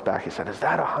few months back. He said, "Is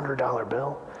that a $100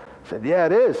 bill?" I said, "Yeah,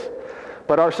 it is."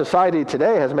 But our society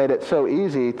today has made it so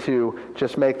easy to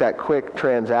just make that quick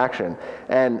transaction.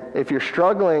 And if you're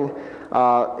struggling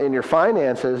in your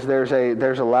finances, there's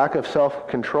a lack of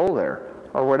self-control there,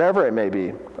 or whatever it may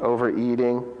be,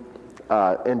 overeating,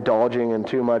 indulging in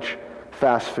too much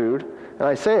fast food. And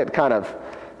I say it kind of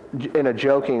in a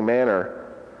joking manner,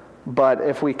 but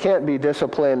if we can't be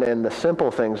disciplined in the simple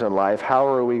things in life, how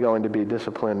are we going to be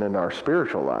disciplined in our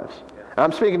spiritual lives?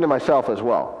 I'm speaking to myself as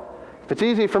well. If it's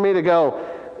easy for me to go,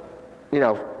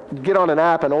 get on an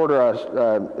app and order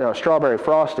a strawberry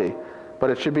Frosty, but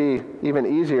it should be even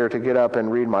easier to get up and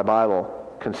read my Bible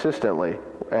consistently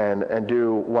and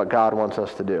do what God wants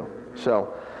us to do.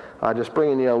 So just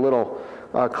bringing you a little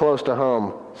close to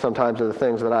home sometimes of the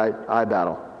things that I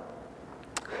battle.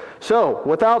 So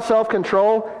without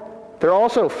self-control, they're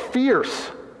also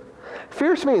fierce.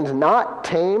 Fierce means not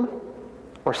tame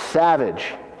or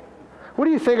savage. What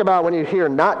do you think about when you hear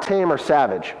not tame or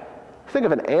savage? Think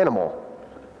of an animal,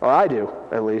 or I do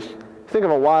at least. Think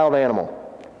of a wild animal.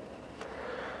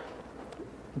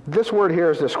 This word here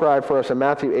is described for us in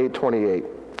Matthew 8:28.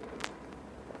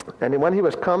 And when he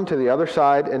was come to the other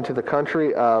side into the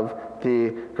country of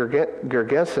the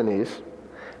Gergesenes,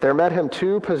 there met him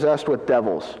 2 possessed with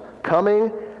devils,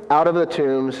 coming out of the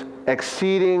tombs,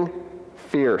 exceeding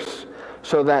fierce,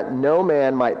 so that no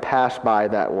man might pass by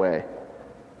that way.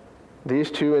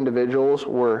 These 2 individuals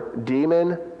were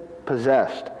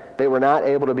demon-possessed. They were not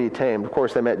able to be tamed. Of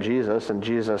course, they met Jesus, and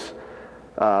Jesus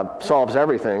solves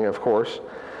everything, of course.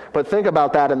 But think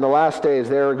about that. In the last days,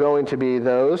 there are going to be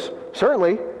those,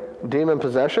 certainly, demon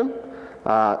possession,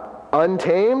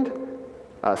 untamed,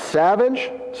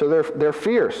 savage, so they're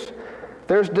fierce.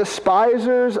 There's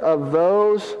despisers of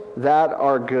those that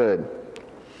are good.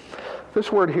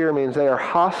 This word here means they are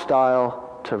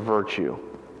hostile to virtue.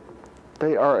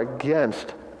 They are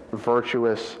against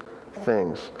virtuous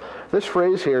things. This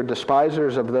phrase here,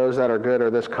 despisers of those that are good, or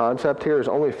this concept here, is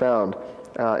only found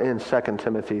in 2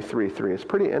 Timothy 3:3. It's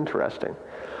pretty interesting.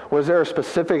 Was there a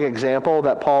specific example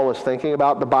that Paul was thinking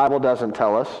about? The Bible doesn't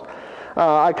tell us.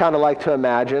 I kind of like to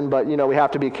imagine, but we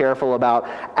have to be careful about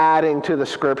adding to the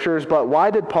scriptures. But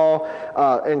why did Paul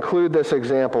include this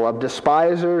example of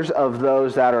despisers of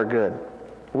those that are good?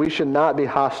 We should not be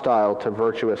hostile to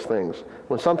virtuous things.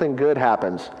 When something good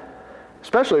happens,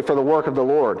 especially for the work of the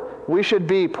Lord, we should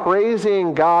be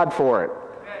praising God for it.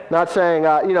 Not saying,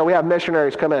 we have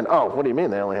missionaries come in. Oh, what do you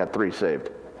mean they only had 3 saved?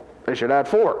 They should add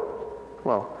 4.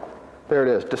 Well, there it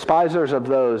is. Despisers of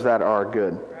those that are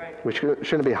good. We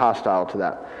shouldn't be hostile to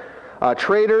that.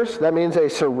 Traitors, that means a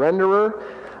surrenderer.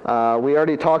 We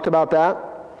already talked about that.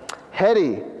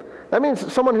 Heady, that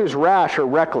means someone who's rash or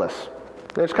reckless.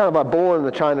 It's kind of a bull in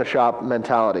the china shop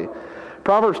mentality.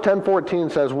 Proverbs 10:14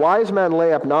 says, "Wise men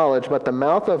lay up knowledge, but the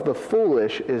mouth of the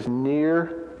foolish is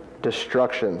near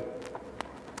destruction."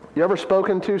 You ever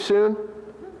spoken too soon?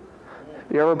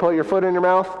 You ever put your foot in your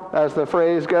mouth, as the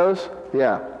phrase goes?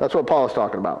 Yeah, that's what Paul is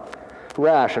talking about.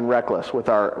 Rash and reckless with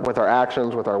our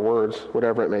actions, with our words,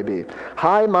 whatever it may be.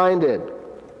 High-minded.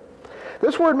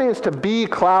 This word means to be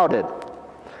clouded.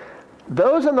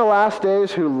 Those in the last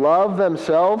days who love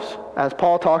themselves, as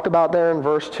Paul talked about there in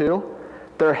verse 2,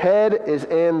 their head is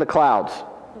in the clouds.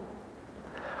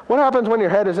 What happens when your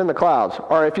head is in the clouds?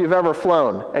 Or if you've ever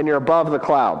flown and you're above the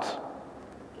clouds?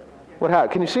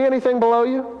 Can you see anything below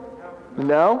you?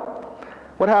 No?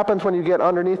 What happens when you get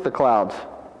underneath the clouds?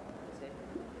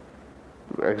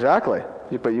 Exactly.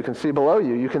 But you can see below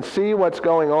you. You can see what's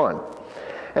going on.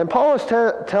 And Paul is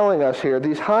telling us here,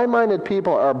 these high-minded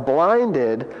people are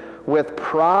blinded with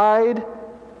pride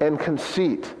and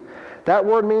conceit. That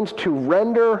word means to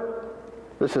render.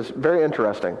 This is very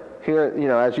interesting. Here,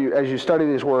 as you study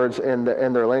these words in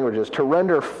their languages, to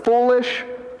render foolish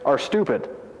or stupid.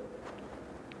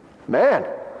 Man,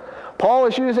 Paul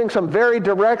is using some very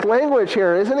direct language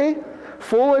here, isn't he?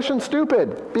 Foolish and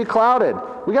stupid, be clouded.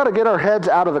 We got to get our heads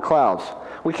out of the clouds.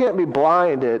 We can't be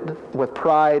blinded with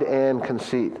pride and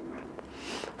conceit.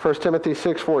 1 Timothy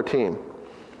 6:14.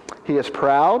 He is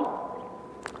proud,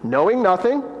 knowing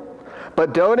nothing,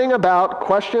 but doting about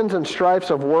questions and strifes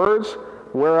of words,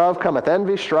 whereof cometh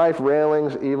envy, strife,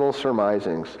 railings, evil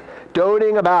surmisings.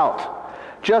 Doting about,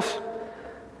 just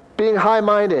being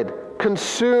high-minded,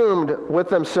 consumed with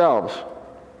themselves.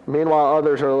 Meanwhile,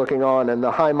 others are looking on, and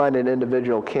the high-minded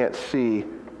individual can't see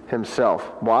himself.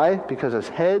 Why? Because his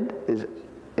head is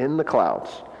in the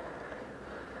clouds.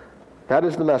 That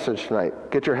is the message tonight.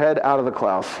 Get your head out of the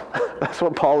clouds. That's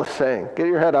what Paul is saying. Get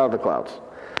your head out of the clouds.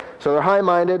 So they're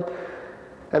high-minded.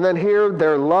 And then here,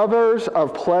 they're lovers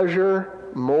of pleasure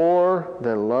more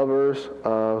than lovers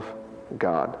of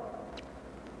God.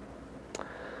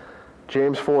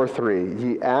 James 4:3,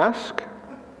 ye ask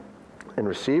and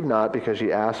receive not, because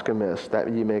ye ask amiss, that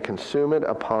ye may consume it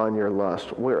upon your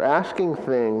lust. We're asking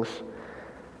things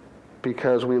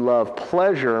because we love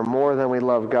pleasure more than we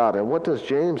love God. And what does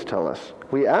James tell us?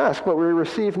 We ask, but we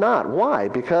receive not. Why?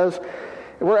 Because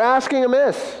we're asking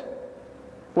amiss.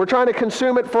 We're trying to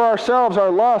consume it for ourselves, our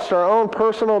lust, our own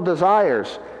personal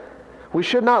desires. We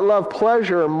should not love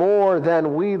pleasure more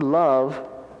than we love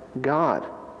God.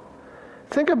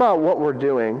 Think about what we're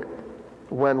doing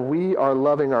when we are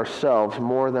loving ourselves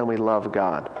more than we love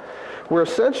God. We're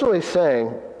essentially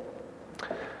saying,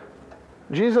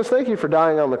 Jesus, thank you for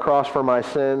dying on the cross for my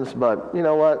sins, but you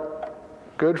know what?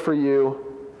 Good for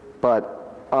you,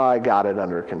 but I got it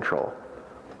under control.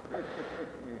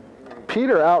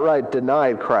 Peter outright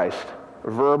denied Christ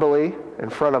verbally in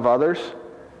front of others,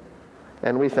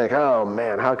 and we think, oh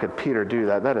man, how could Peter do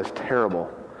that? That is terrible.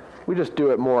 We just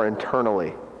do it more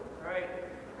internally.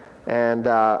 And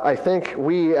I think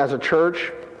we as a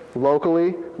church,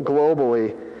 locally,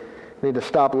 globally, need to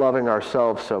stop loving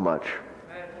ourselves so much.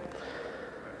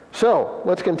 So,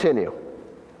 let's continue.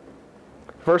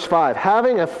 Verse 5,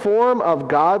 having a form of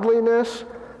godliness,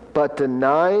 but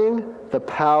denying the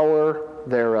power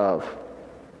thereof.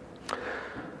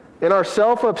 In our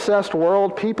self-obsessed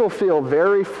world, people feel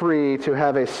very free to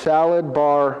have a salad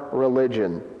bar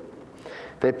religion.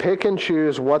 They pick and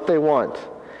choose what they want.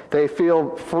 They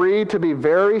feel free to be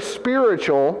very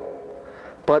spiritual,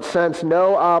 but sense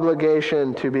no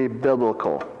obligation to be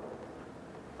biblical.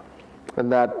 And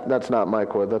that's not my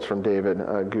quote. That's from David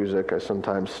Guzik. I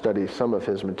sometimes study some of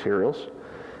his materials.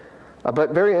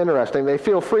 But very interesting. They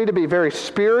feel free to be very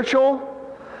spiritual,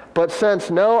 but sense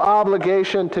no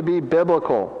obligation to be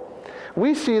biblical.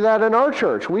 We see that in our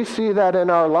church. We see that in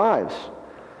our lives.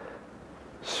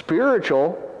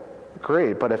 Spiritual,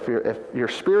 great, but if your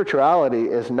spirituality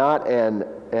is not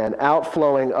an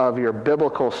outflowing of your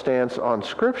biblical stance on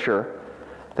Scripture,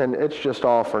 then it's just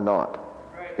all for naught.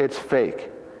 It's fake.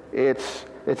 It's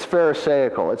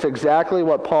pharisaical. It's exactly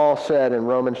what Paul said in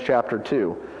Romans chapter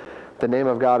 2. The name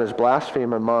of God is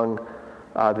blasphemed among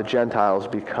the Gentiles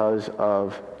because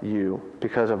of you,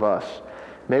 because of us.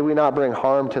 May we not bring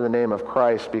harm to the name of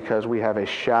Christ because we have a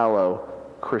shallow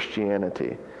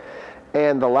Christianity.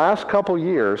 And the last couple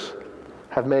years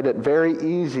have made it very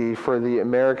easy for the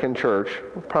American church,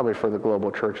 probably for the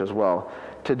global church as well,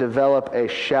 to develop a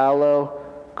shallow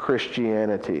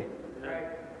Christianity.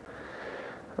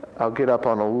 I'll get up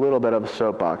on a little bit of a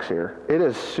soapbox here. It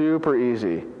is super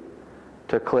easy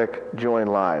to click join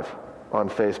live on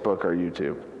Facebook or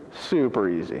YouTube. Super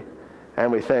easy.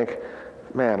 And we think,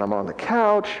 man, I'm on the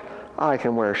couch, I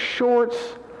can wear shorts,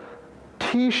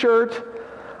 t-shirt.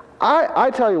 I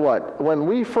tell you what, when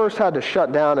we first had to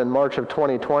shut down in March of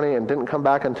 2020 and didn't come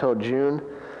back until June,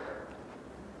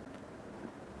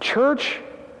 church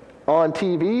on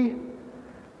TV,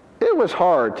 it was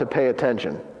hard to pay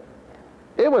attention.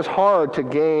 It was hard to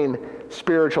gain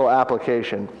spiritual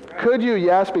application. Could you?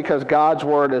 Yes, because God's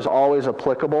word is always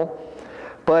applicable.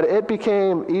 But it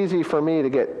became easy for me to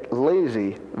get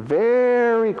lazy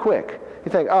very quick.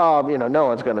 You think, oh, no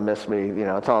one's going to miss me.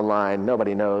 It's online.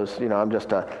 Nobody knows. I'm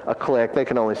just a click. They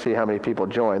can only see how many people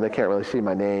join. They can't really see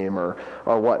my name or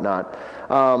whatnot.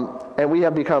 And we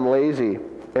have become lazy.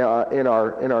 in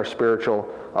our spiritual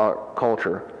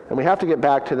culture. And we have to get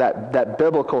back to that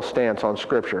biblical stance on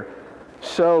Scripture.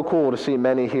 So cool to see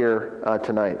many here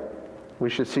tonight. We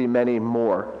should see many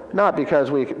more. Not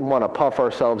because we want to puff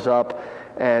ourselves up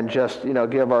and just,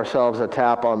 give ourselves a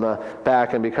tap on the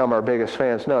back and become our biggest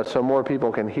fans. No, it's so more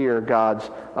people can hear God's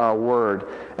word,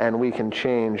 and we can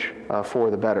change for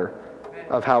the better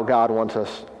of how God wants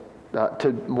us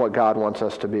to what God wants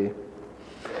us to be.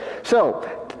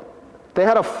 So, they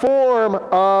had a form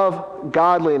of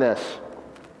godliness.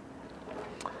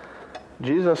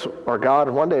 Jesus, or God,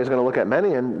 one day is going to look at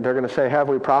many and they're going to say, have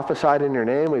we prophesied in your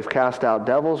name? We've cast out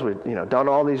devils. We've done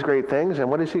all these great things. And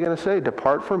what is he going to say?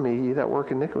 Depart from me, ye that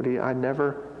work iniquity. I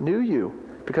never knew you.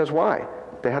 Because why?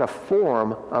 They had a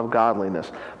form of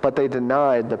godliness, but they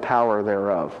denied the power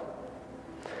thereof.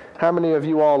 How many of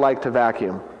you all like to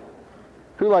vacuum?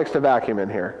 Who likes to vacuum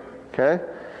in here? Okay?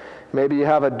 Maybe you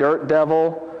have a dirt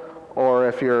devil, or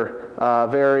if you're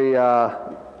very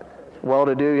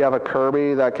well-to-do, you have a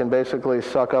Kirby that can basically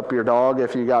suck up your dog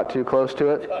if you got too close to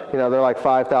it. They're like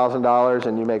 $5,000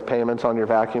 and you make payments on your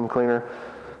vacuum cleaner.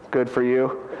 Good for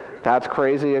you. That's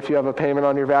crazy if you have a payment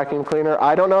on your vacuum cleaner.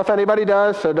 I don't know if anybody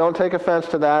does, so don't take offense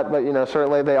to that, but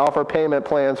certainly they offer payment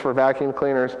plans for vacuum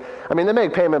cleaners. I mean, they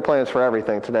make payment plans for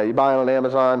everything today. You buy it on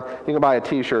Amazon, you can buy a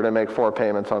t-shirt and make 4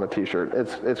 payments on a t-shirt.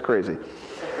 It's crazy.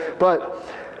 But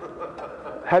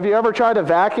have you ever tried to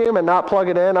vacuum and not plug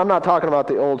it in? I'm not talking about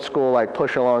the old school, like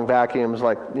push-along vacuums,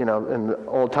 like, in the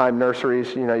old-time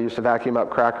nurseries, used to vacuum up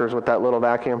crackers with that little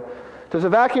vacuum. Does a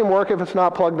vacuum work if it's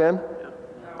not plugged in?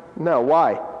 No.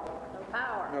 Why?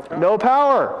 No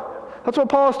power. That's what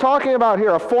Paul is talking about here,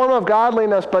 a form of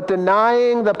godliness, but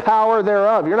denying the power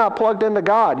thereof. You're not plugged into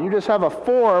God. You just have a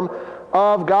form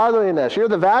of godliness. You're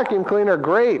the vacuum cleaner,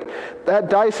 great. That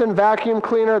Dyson vacuum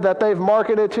cleaner that they've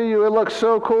marketed to you, it looks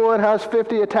so cool, it has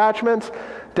 50 attachments,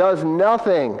 does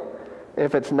nothing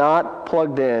if it's not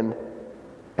plugged in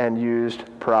and used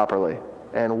properly.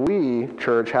 And we,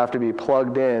 church, have to be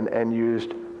plugged in and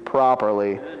used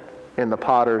properly in the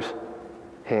potter's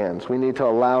hands. We need to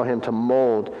allow him to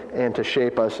mold and to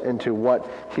shape us into what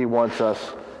he wants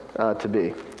us to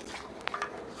be.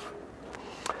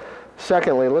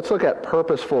 Secondly, let's look at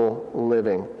purposeful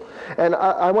living. And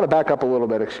I want to back up a little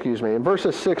bit, excuse me. In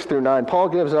verses 6 through 9, Paul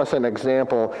gives us an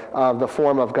example of the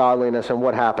form of godliness and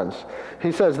what happens.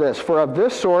 He says this, for of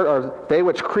this sort are they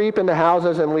which creep into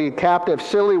houses and lead captive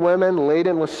silly women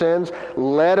laden with sins,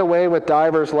 led away with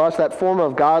divers lusts. That form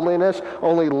of godliness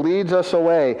only leads us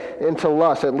away into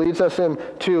lust. It leads us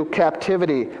into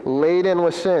captivity, laden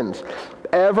with sins.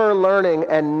 Ever learning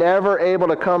and never able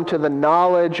to come to the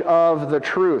knowledge of the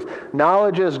truth.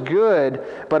 Knowledge is good,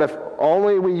 but if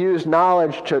only we use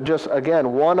knowledge to just,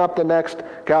 again, one-up the next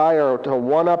guy or to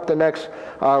one-up the next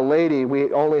lady,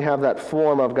 we only have that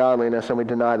form of godliness and we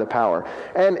deny the power.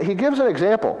 And he gives an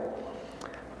example.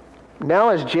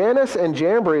 Now as Jannes and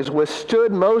Jambres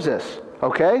withstood Moses,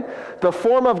 okay? The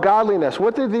form of godliness.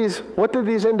 What did these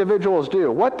individuals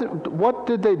do? What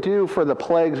did they do for the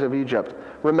plagues of Egypt?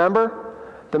 Remember?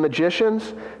 The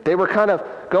magicians, they were kind of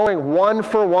going one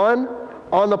for one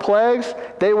on the plagues.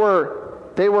 They were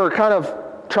kind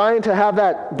of trying to have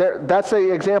that's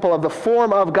the example of the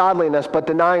form of godliness, but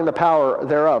denying the power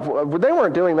thereof. They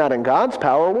weren't doing that in God's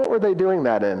power. What were they doing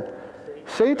that in?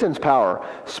 Satan's power.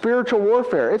 Spiritual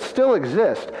warfare. It still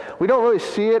exists. We don't really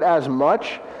see it as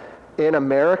much in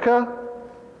America.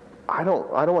 I don't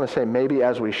want to say maybe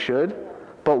as we should,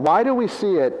 but why do we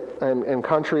see it in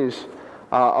countries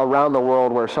around the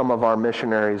world where some of our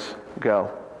missionaries go?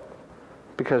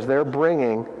 Because they're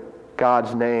bringing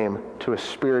God's name to a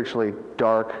spiritually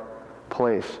dark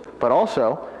place. But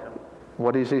also,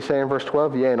 what does he say in verse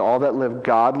 12? Yea, and all that live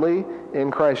godly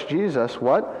in Christ Jesus,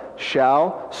 what?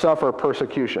 Shall suffer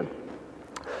persecution.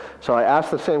 So I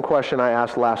asked the same question I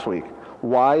asked last week.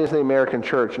 Why is the American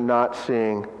church not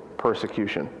seeing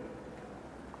persecution?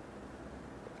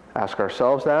 Ask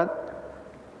ourselves that.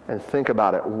 And think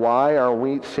about it. Why are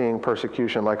we seeing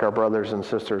persecution like our brothers and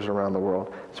sisters around the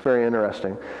world? It's very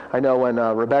interesting. I know when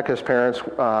Rebecca's parents,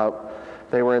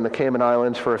 they were in the Cayman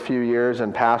Islands for a few years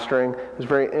and pastoring. It was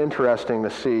very interesting to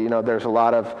see. There's a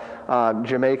lot of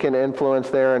Jamaican influence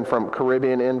there and from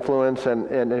Caribbean influence.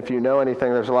 And if you know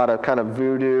anything, there's a lot of kind of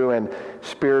voodoo and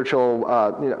spiritual,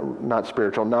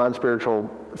 non-spiritual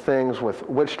things with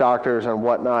witch doctors and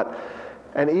whatnot.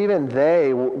 And even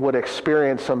they would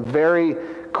experience some very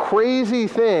crazy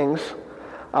things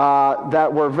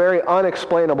that were very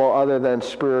unexplainable other than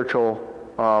spiritual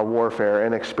warfare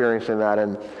and experiencing that.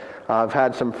 And I've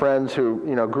had some friends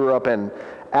who grew up in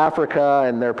Africa,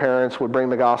 and their parents would bring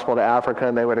the gospel to Africa,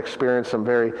 and they would experience some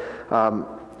very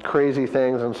crazy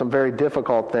things and some very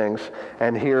difficult things.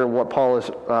 And here what Paul is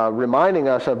reminding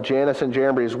us of, Jannes and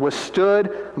Jambres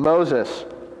withstood Moses.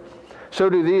 So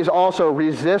do these also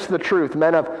resist the truth.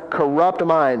 Men of corrupt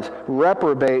minds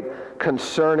reprobate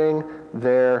concerning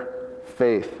their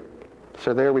faith.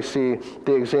 So there we see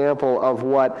the example of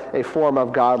what a form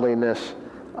of godliness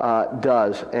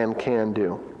does and can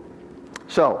do.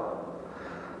 So,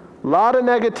 a lot of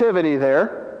negativity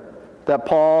there that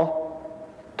Paul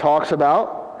talks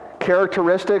about.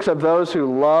 Characteristics of those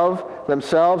who love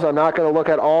themselves. I'm not going to look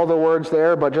at all the words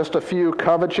there, but just a few.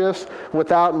 Covetous,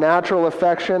 without natural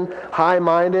affection,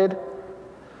 high-minded.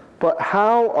 But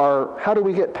how do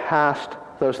we get past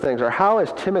those things? Or how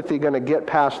is Timothy going to get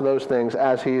past those things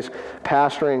as he's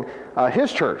pastoring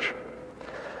his church?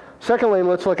 Secondly,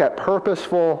 let's look at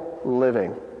purposeful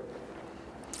living.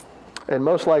 And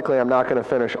most likely I'm not going to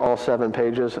finish all 7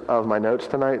 pages of my notes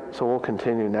tonight, so we'll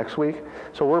continue next week.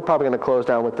 So we're probably going to close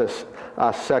down with this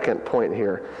second point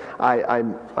here. I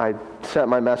sent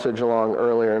my message along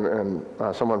earlier, and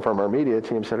someone from our media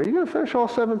team said, are you going to finish all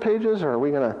 7 pages, or are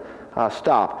we going to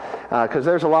stop? Because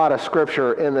there's a lot of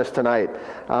Scripture in this tonight.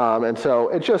 And so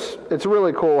it's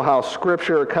really cool how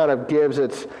Scripture kind of gives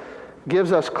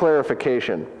us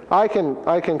clarification. I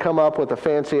can come up with a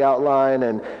fancy outline,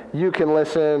 and you can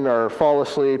listen or fall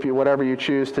asleep, whatever you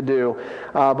choose to do.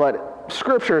 But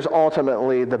Scripture is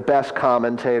ultimately the best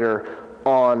commentator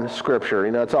on Scripture.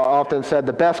 You know, it's often said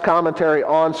the best commentary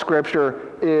on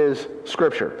Scripture is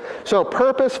Scripture. So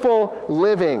purposeful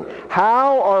living.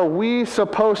 How are we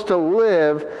supposed to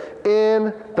live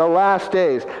in the last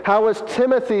days? How is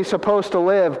Timothy supposed to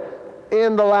live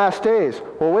in the last days?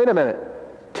 Well, wait a minute.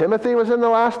 Timothy was in the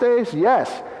last days?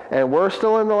 Yes. And we're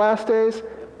still in the last days?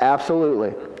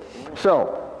 Absolutely.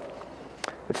 So,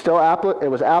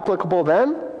 it was applicable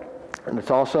then, and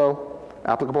it's also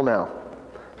applicable now.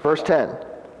 Verse 10,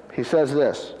 he says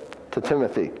this to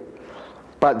Timothy.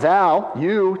 But thou,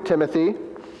 you, Timothy,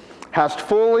 hast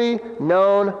fully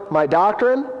known my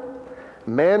doctrine,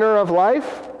 manner of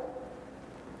life,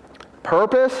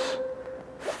 purpose,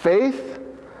 faith,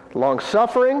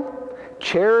 long-suffering,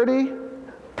 charity,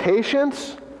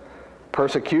 patience,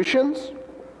 persecutions,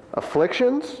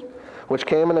 afflictions, which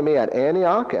came unto me at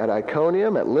Antioch, at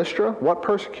Iconium, at Lystra, what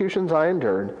persecutions I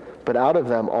endured, but out of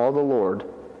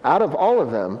all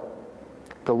of them,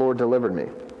 the Lord delivered me.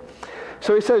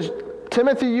 So he says,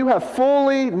 Timothy, you have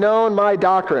fully known my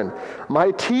doctrine,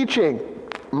 my teaching,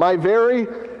 my very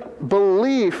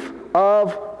belief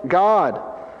of God.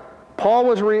 Paul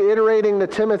was reiterating to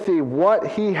Timothy what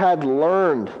he had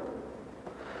learned.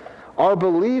 Our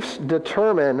beliefs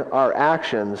determine our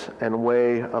actions and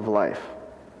way of life.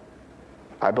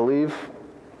 I believe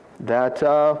that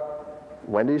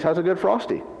Wendy's has a good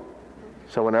Frosty.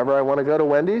 So whenever I want to go to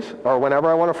Wendy's, or whenever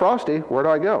I want a Frosty, where do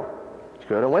I go?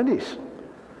 Go to Wendy's.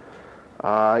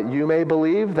 You may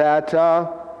believe that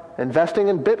investing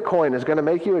in Bitcoin is going to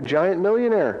make you a giant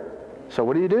millionaire. So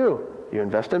what do? You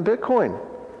invest in Bitcoin.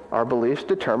 Our beliefs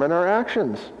determine our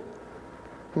actions.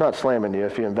 I'm not slamming you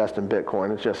if you invest in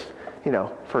Bitcoin. It's just,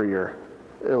 for your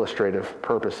illustrative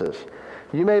purposes.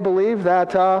 You may believe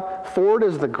that Ford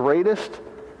is the greatest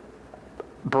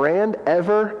brand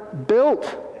ever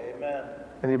built. Amen.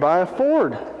 And you buy a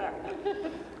Ford.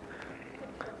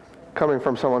 Coming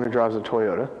from someone who drives a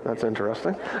Toyota, that's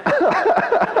interesting.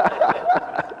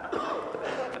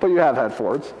 But you have had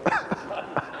Fords.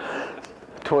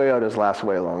 Toyotas last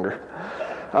way longer.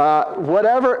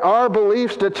 Whatever, our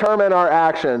beliefs determine our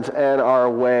actions and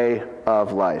our way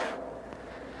of life.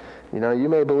 You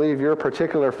may believe your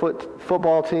particular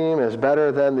football team is better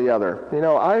than the other.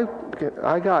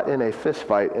 I got in a fist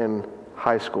fight in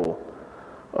high school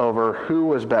over who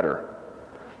was better.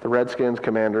 The Redskins,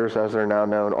 Commanders, as they're now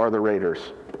known, or the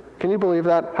Raiders. Can you believe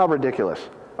that? How ridiculous.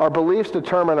 Our beliefs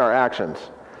determine our actions.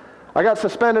 I got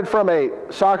suspended from a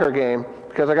soccer game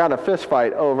because I got in a fist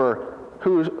fight over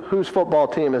whose football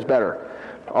team is better.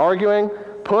 Arguing,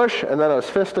 push, and then it was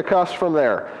fisticuffs from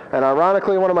there. And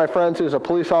ironically, one of my friends who's a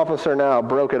police officer now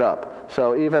broke it up.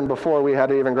 So even before we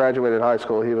had even graduated high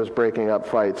school, he was breaking up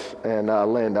fights and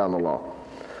laying down the law.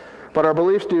 But our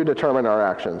beliefs do determine our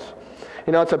actions.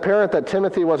 It's apparent that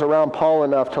Timothy was around Paul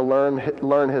enough to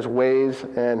learn his ways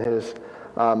and his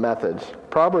methods.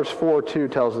 Proverbs 4:2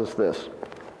 tells us this.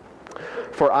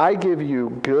 For I give you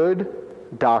good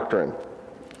doctrine.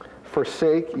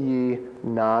 Forsake ye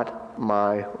not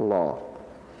my law.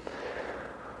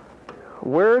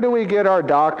 Where do we get our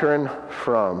doctrine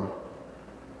from?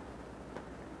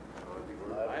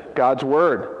 God's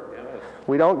Word.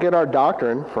 We don't get our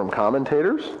doctrine from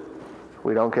commentators.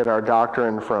 We don't get our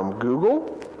doctrine from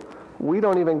Google. We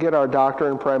don't even get our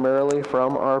doctrine primarily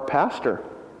from our pastor.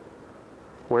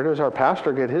 Where does our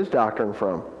pastor get his doctrine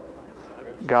from?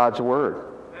 God's Word.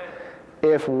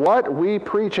 If what we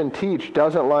preach and teach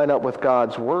doesn't line up with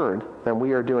God's Word, then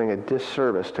we are doing a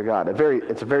disservice to God.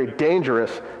 It's a very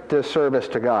dangerous disservice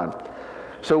to God.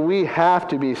 So we have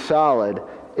to be solid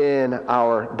in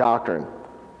our doctrine.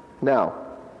 Now,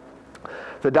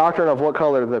 the doctrine of what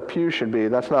color the pew should be,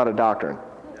 that's not a doctrine.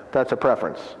 That's a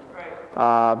preference.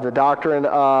 The doctrine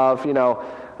of,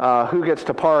 who gets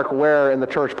to park where in the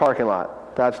church parking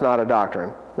lot, that's not a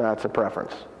doctrine. That's a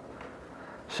preference.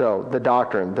 So the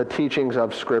doctrine, the teachings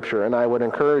of Scripture, and I would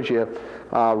encourage you,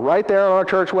 right there on our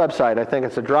church website, I think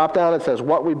it's a drop-down, it says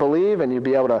what we believe, and you'd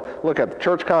be able to look at the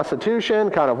church constitution,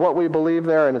 kind of what we believe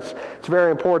there, and it's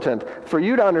very important for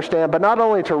you to understand, but not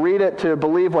only to read it to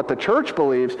believe what the church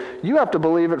believes, you have to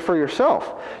believe it for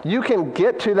yourself. You can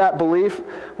get to that belief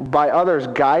by others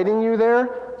guiding you there,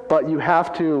 but you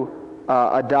have to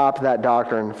adopt that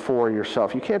doctrine for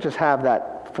yourself. You can't just have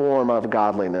that form of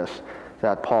godliness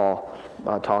that Paul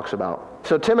talks about.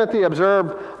 So Timothy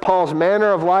observed Paul's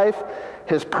manner of life,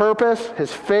 his purpose,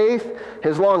 his faith,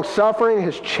 his long-suffering,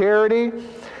 his charity,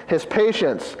 his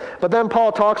patience. But then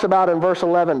Paul talks about in verse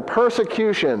 11,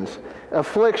 persecutions,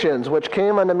 afflictions, which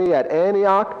came unto me at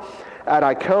Antioch, at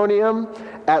Iconium,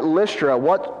 at Lystra,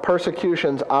 what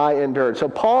persecutions I endured. So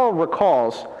Paul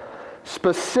recalls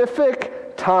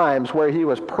specific times where he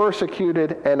was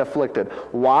persecuted and afflicted.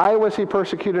 Why was he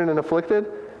persecuted and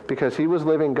afflicted? Because he was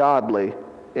living godly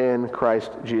in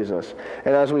Christ Jesus.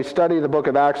 And as we study the book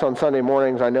of Acts on Sunday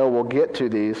mornings, I know we'll get to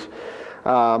these.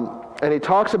 And he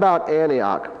talks about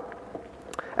Antioch.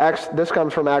 This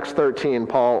comes from Acts 13.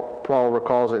 Paul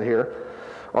recalls it here,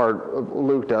 or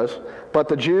Luke does. But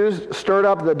the Jews stirred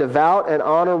up the devout and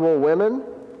honorable women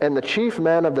and the chief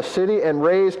men of the city and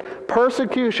raised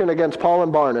persecution against Paul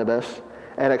and Barnabas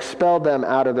and expelled them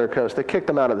out of their coast. They kicked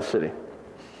them out of the city.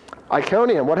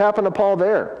 Iconium, what happened to Paul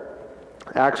there?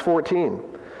 Acts 14,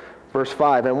 verse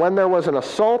 5. And when there was an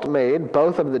assault made,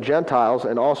 both of the Gentiles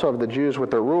and also of the Jews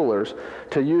with their rulers,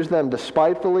 to use them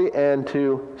despitefully and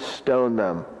to stone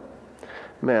them.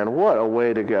 Man, what a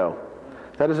way to go.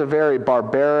 That is a very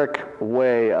barbaric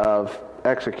way of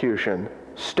execution.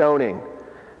 Stoning.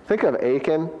 Think of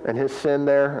Achan and his sin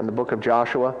there in the book of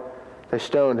Joshua. They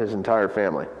stoned his entire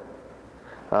family.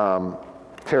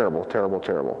 Terrible, terrible,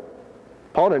 terrible.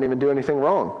 Paul didn't even do anything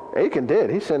wrong. Achan did.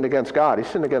 He sinned against God. He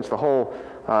sinned against the whole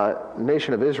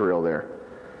nation of Israel there.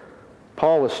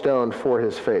 Paul was stoned for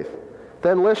his faith.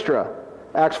 Then Lystra,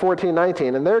 Acts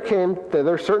 14:19, and there came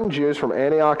thither certain Jews from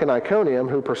Antioch and Iconium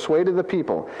who persuaded the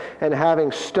people, and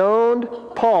having stoned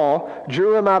Paul,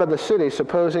 drew him out of the city,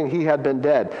 supposing he had been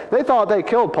dead. They thought they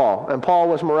killed Paul, and Paul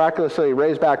was miraculously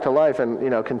raised back to life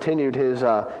and continued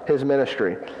his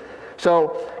ministry.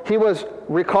 So he was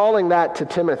recalling that to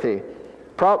Timothy.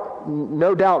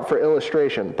 No doubt for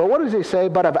illustration. But what does he say?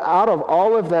 But out of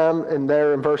all of them, in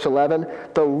verse 11,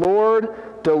 the Lord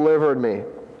delivered me.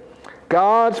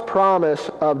 God's promise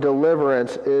of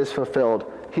deliverance is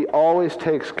fulfilled. He always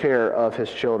takes care of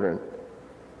his children.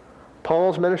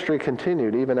 Paul's ministry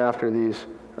continued even after these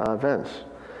events.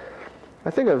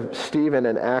 I think of Stephen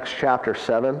in Acts chapter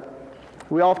 7.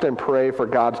 We often pray for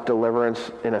God's deliverance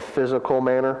in a physical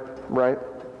manner, right?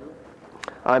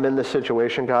 I'm in this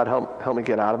situation, God, help me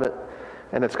get out of it.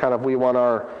 And it's kind of, we want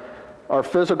our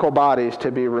physical bodies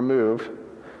to be removed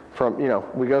from,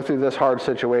 we go through this hard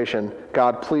situation.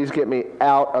 God, please get me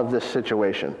out of this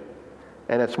situation.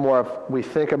 And it's more of, we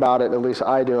think about it, at least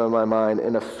I do in my mind,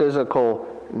 in a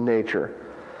physical nature.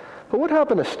 But what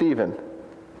happened to Stephen?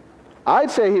 I'd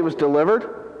say he was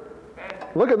delivered.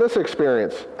 Look at this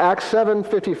experience. Acts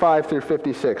 7:55 through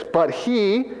 56. But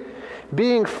he,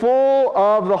 being full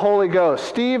of the Holy Ghost,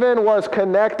 Stephen was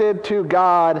connected to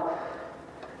God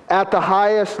at the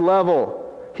highest level.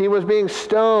 He was being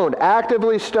stoned,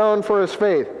 actively stoned for his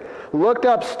faith, looked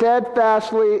up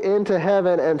steadfastly into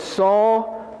heaven and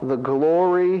saw the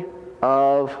glory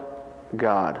of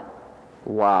God.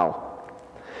 Wow.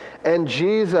 And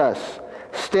Jesus,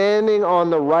 standing on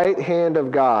the right hand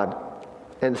of God,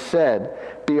 and said,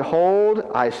 Behold,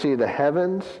 I see the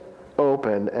heavens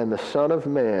opened and the Son of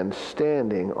Man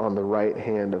standing on the right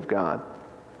hand of God.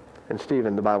 And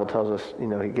Stephen, the Bible tells us,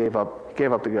 he gave up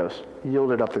the ghost,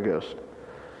 yielded up the ghost.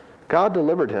 God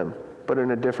delivered him, but in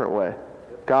a different way.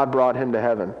 God brought him to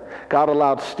heaven. God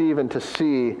allowed Stephen to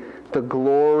see the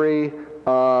glory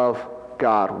of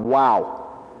God.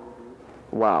 Wow.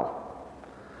 Wow.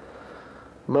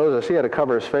 Moses, he had to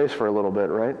cover his face for a little bit,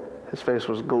 right? His face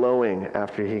was glowing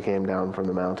after he came down from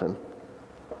the mountain.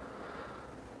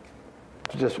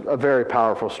 Just a very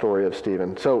powerful story of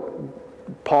Stephen. So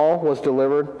Paul was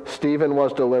delivered, Stephen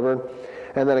was delivered,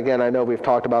 and then again, I know we've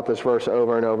talked about this verse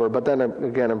over and over, but then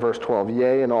again in verse 12,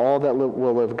 yea, and all that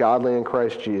will live godly in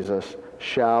Christ Jesus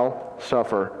shall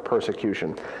suffer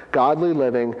persecution. Godly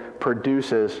living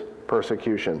produces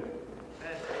persecution.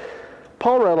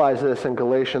 Paul realized this in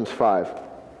Galatians 5.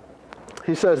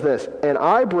 He says this, and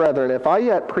I, brethren, if I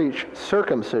yet preach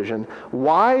circumcision,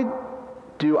 why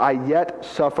do I yet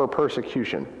suffer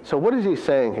persecution? So what is he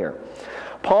saying here?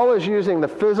 Paul is using the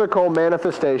physical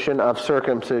manifestation of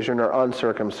circumcision or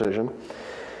uncircumcision.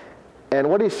 And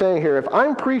what he's saying here, if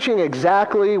I'm preaching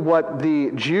exactly what the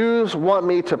Jews want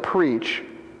me to preach,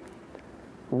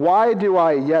 why do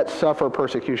I yet suffer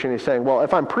persecution? He's saying, well,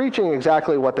 if I'm preaching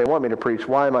exactly what they want me to preach,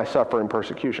 why am I suffering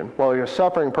persecution? Well, you're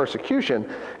suffering persecution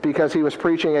because he was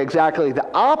preaching exactly the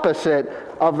opposite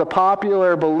of the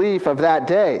popular belief of that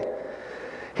day.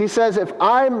 He says,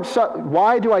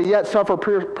 why do I yet suffer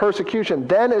persecution?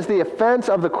 Then is the offense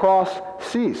of the cross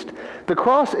ceased. The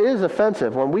cross is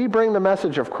offensive. When we bring the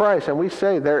message of Christ and we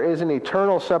say there is an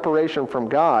eternal separation from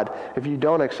God if you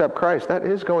don't accept Christ, that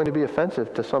is going to be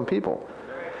offensive to some people.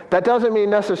 That doesn't mean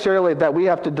necessarily that we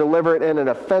have to deliver it in an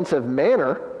offensive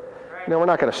manner. You know, we're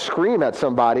not going to scream at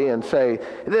somebody and say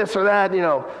this or that,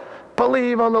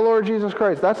 believe on the Lord Jesus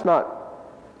Christ.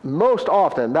 Most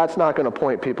often, that's not going to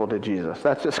point people to Jesus.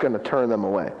 That's just going to turn them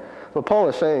away. What Paul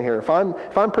is saying here, if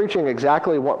I'm preaching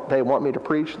exactly what they want me to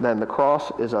preach, then the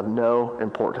cross is of no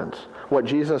importance. What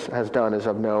Jesus has done is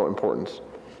of no importance.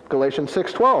 Galatians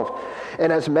 6:12,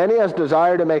 and as many as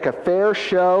desire to make a fair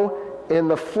show in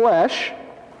the flesh,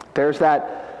 there's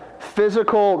that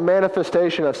physical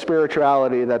manifestation of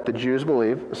spirituality that the Jews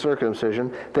believe,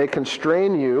 circumcision, they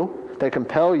constrain you, they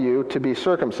compel you to be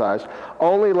circumcised,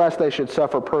 only lest they should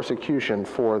suffer persecution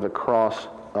for the cross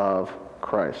of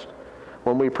Christ.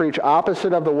 When we preach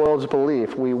opposite of the world's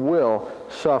belief, we will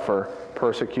suffer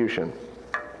persecution.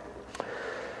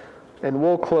 And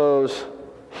we'll close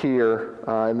here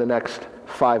in the next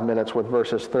 5 minutes with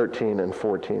verses 13 and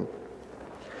 14.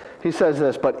 He says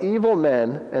this, but evil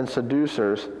men and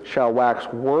seducers shall wax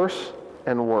worse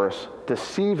and worse,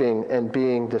 deceiving and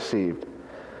being deceived.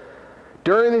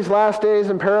 During these last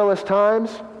days and perilous times,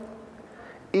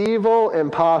 evil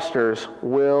impostors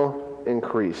will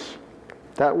increase.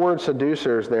 That word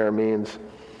seducers there means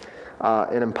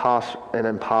an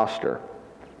impostor,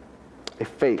 a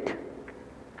fake,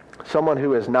 someone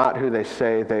who is not who they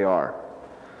say they are.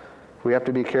 We have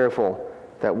to be careful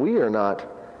that we are not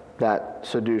that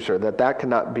seducer, that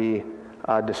cannot be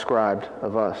described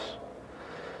of us.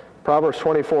 Proverbs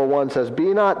 24:1 says,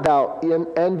 be not thou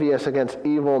envious against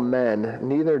evil men,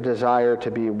 neither desire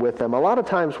to be with them. A lot of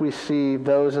times we see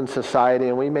those in society,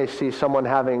 and we may see someone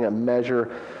having a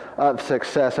measure of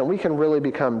success, and we can really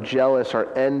become jealous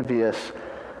or envious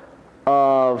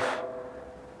of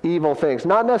evil things.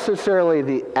 Not necessarily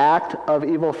the act of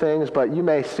evil things, but you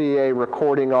may see a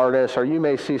recording artist, or you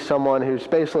may see someone who's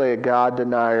basically a God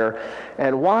denier,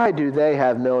 and why do they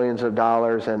have millions of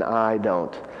dollars and I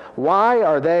don't? Why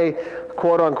are they,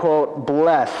 quote unquote,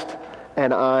 blessed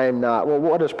and I'm not? Well,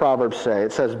 what does Proverbs say?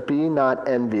 It says, be not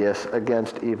envious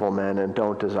against evil men and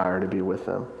don't desire to be with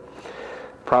them.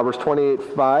 Proverbs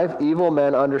 28:5, evil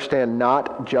men understand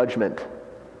not judgment,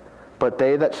 but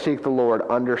they that seek the Lord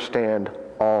understand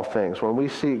all things. When we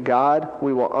seek God,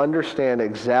 we will understand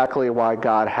exactly why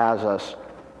God has us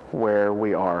where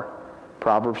we are.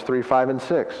 Proverbs 3:5 and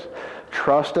 6.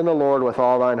 Trust in the Lord with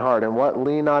all thine heart, and what?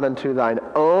 Lean not unto thine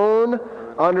own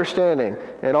understanding.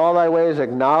 In all thy ways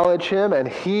acknowledge him, and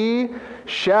he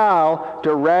shall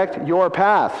direct your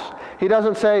paths. He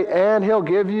doesn't say, and he'll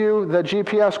give you the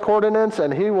GPS coordinates,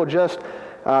 and he will just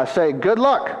say, good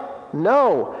luck.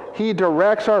 No, he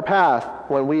directs our path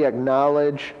when we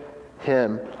acknowledge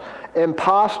him.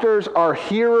 Imposters are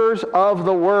hearers of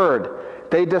the word.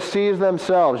 They deceive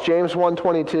themselves. James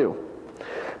 1:22.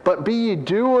 But be ye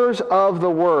doers of the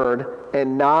word,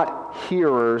 and not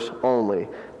hearers only,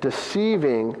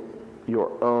 deceiving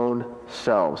your own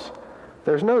selves.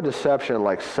 There's no deception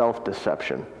like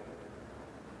self-deception.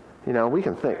 We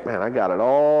can think, man, I got it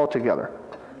all together.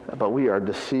 But we are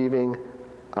deceiving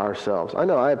ourselves. I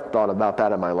know I've thought about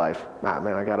that in my life. Man,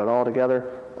 I got it all together.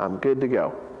 I'm good to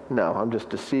go. No, I'm just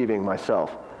deceiving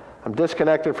myself. I'm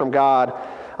disconnected from God.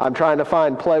 I'm trying to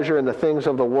find pleasure in the things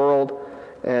of the world,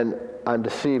 and I'm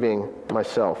deceiving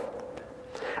myself.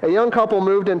 A young couple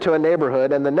moved into a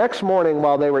neighborhood, and the next morning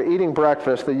while they were eating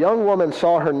breakfast, the young woman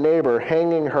saw her neighbor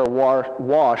hanging her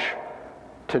wash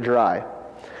to dry.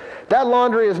 That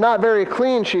laundry is not very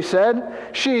clean, she said.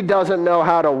 She doesn't know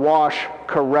how to wash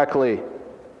correctly.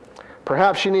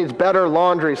 Perhaps she needs better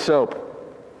laundry soap.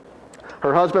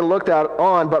 Her husband looked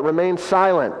on, but remained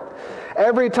silent.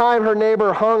 Every time her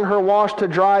neighbor hung her wash to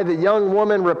dry, the young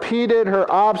woman repeated her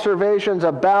observations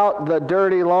about the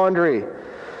dirty laundry.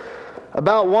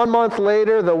 About 1 month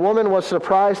later, the woman was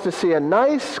surprised to see a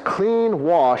nice, clean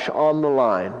wash on the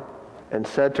line and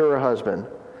said to her husband,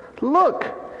 "Look,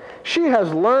 she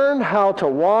has learned how to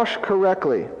wash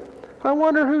correctly. I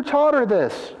wonder who taught her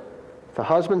this." The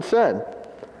husband said,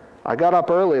 "I got up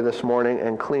early this morning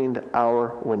and cleaned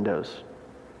our windows."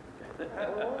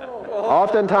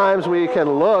 Oftentimes we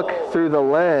can look through the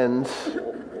lens,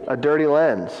 a dirty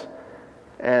lens,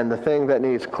 and the thing that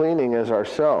needs cleaning is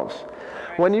ourselves.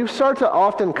 When you start to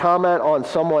often comment on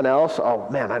someone else, "Oh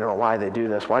man, I don't know why they do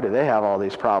this. Why do they have all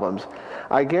these problems?"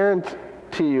 I guarantee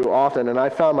you often, and I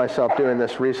found myself doing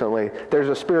this recently, there's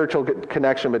a spiritual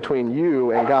connection between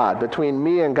you and God, between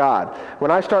me and God.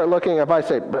 When I start looking, if I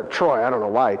say, "But Troy, I don't know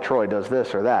why Troy does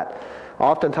this or that,"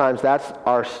 oftentimes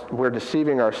we're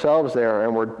deceiving ourselves there,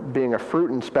 and we're being a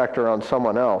fruit inspector on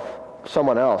someone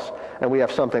else, and we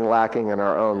have something lacking in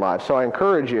our own lives. So I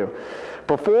encourage you,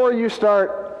 before you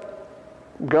start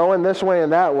going this way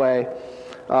and that way,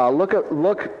 look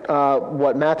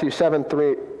what Matthew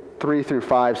 7:3 through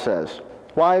 5 says.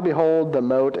 "Why behold the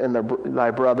mote in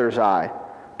thy brother's eye,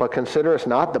 but considerest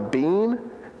not the beam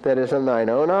that is in thine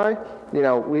own eye?"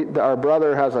 Our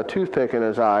brother has a toothpick in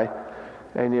his eye,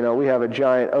 and we have a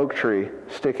giant oak tree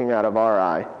sticking out of our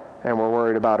eye, and we're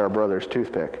worried about our brother's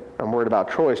toothpick. I'm worried about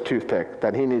Troy's toothpick,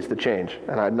 that he needs to change,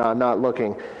 and I'm not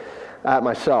looking at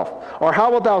myself. "Or how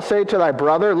wilt thou say to thy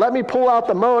brother, Let me pull out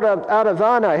the mote out of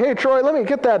thine eye? Hey, Troy, let me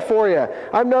get that for you.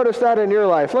 I've noticed that in your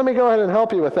life. Let me go ahead and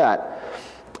help you with that.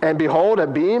 And behold, a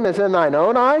beam is in thine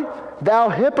own eye? Thou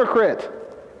hypocrite!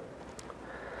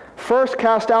 First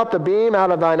cast out the beam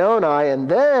out of thine own eye, and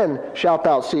then shalt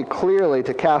thou see clearly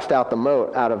to cast out the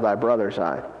mote out of thy brother's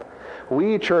eye."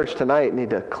 We, church, tonight need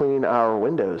to clean our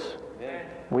windows.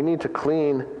 We need to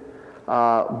clean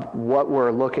what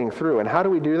we're looking through. And how do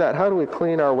we do that? How do we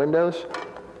clean our windows?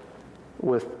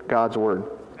 With God's Word.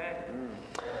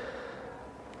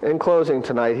 In closing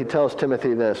tonight, he tells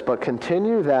Timothy this, "But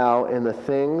continue thou in the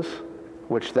things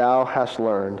which thou hast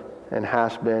learned and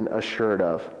hast been assured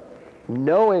of,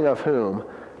 knowing of whom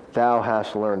thou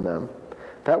hast learned them."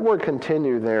 That word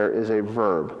 "continue" there is a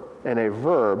verb, and a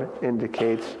verb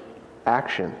indicates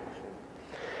action.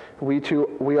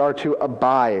 We are to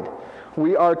abide.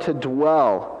 We are to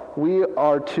dwell. We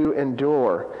are to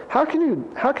endure. How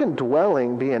can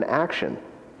dwelling be an action?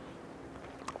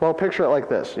 Well, picture it like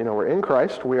this. We're in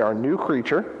Christ. We are a new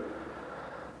creature.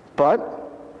 But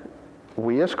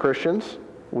we as Christians,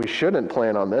 we shouldn't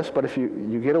plan on this, but if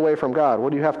you get away from God,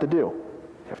 what do you have to do?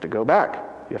 You have to go back.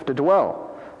 You have to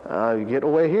dwell. You get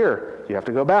away here. You have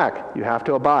to go back. You have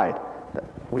to abide.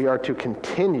 We are to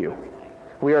continue.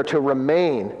 We are to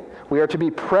remain. We are to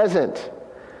be present.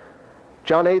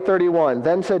 John 8:31,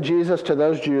 "Then said Jesus to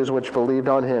those Jews which believed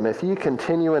on him, If ye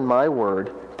continue in my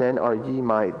word, then are ye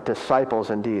my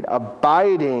disciples indeed,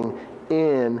 abiding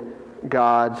in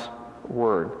God's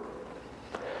word."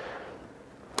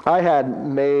 I had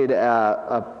made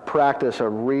a practice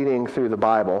of reading through the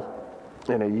Bible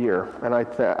in a year, and I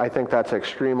think that's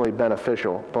extremely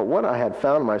beneficial. But what I had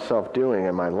found myself doing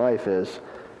in my life is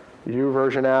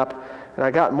YouVersion app, and I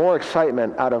got more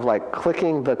excitement out of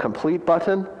clicking the complete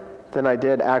button than I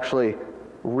did actually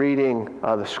reading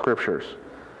the scriptures.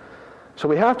 So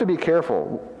we have to be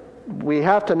careful. We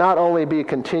have to not only be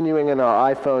continuing in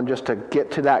our iPhone just to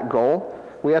get to that goal,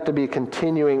 we have to be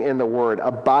continuing in the Word,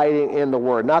 abiding in the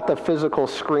Word, not the physical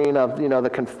screen of the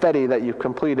confetti that you've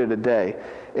completed a day.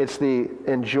 It's the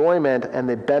enjoyment and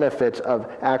the benefits of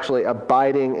actually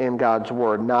abiding in God's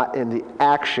Word, not in the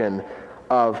action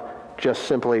of just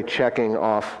simply checking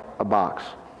off a box.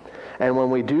 And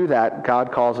when we do that,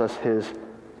 God calls us his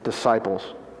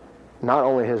disciples. Not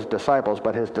only his disciples,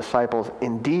 but his disciples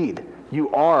indeed. You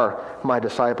are my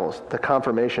disciples. The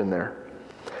confirmation there.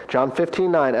 John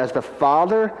 15:9, "As the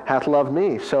Father hath loved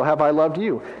me, so have I loved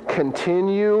you.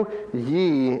 Continue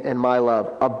ye in my love.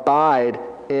 Abide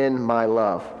in my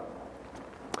love."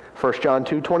 1 John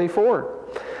 2:24,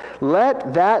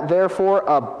 "Let that therefore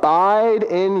abide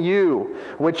in you,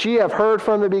 which ye have heard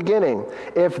from the beginning.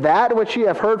 If that which ye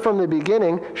have heard from the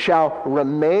beginning shall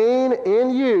remain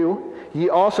in you, ye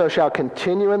also shall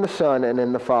continue in the Son and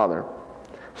in the Father."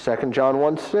 2 John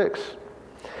 1:6,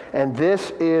 "And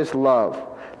this is love,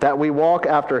 that we walk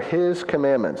after his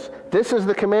commandments. This is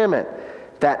the commandment,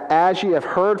 that as ye have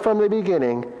heard from the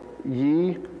beginning,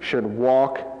 ye should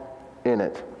walk in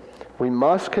it." We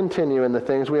must continue in the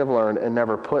things we have learned and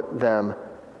never put them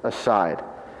aside.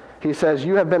 He says,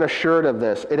 you have been assured of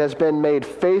this. It has been made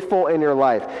faithful in your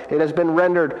life. It has been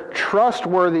rendered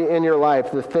trustworthy in your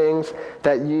life, the things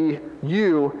that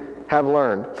you have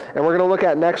learned. And we're going to look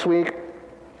at next week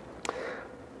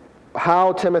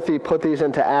how Timothy put these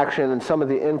into action and some of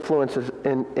the influences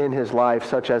in his life,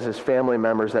 such as his family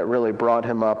members that really brought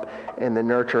him up in the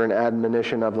nurture and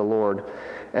admonition of the Lord.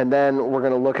 And then we're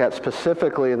going to look at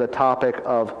specifically the topic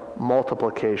of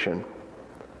multiplication,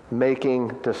 making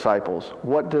disciples.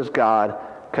 What does God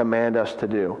command us to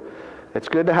do? It's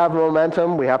good to have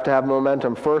momentum. We have to have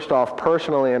momentum first off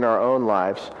personally in our own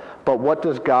lives. But what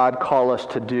does God call us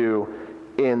to do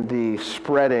in the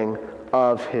spreading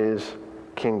of his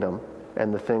kingdom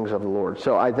and the things of the Lord?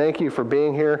 So I thank you for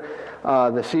being here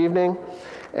this evening,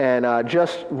 and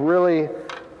just really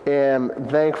am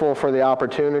thankful for the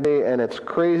opportunity. And it's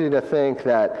crazy to think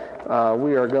that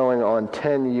we are going on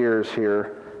 10 years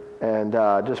here, and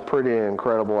just pretty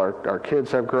incredible. Our kids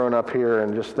have grown up here,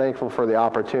 and just thankful for the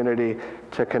opportunity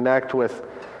to connect with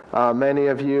many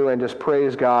of you and just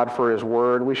praise God for his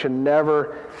word. We should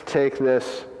never take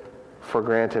this for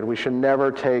granted. We should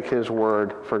never take his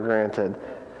word for granted.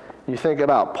 You think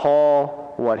about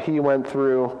Paul, what he went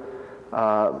through.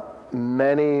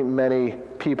 Many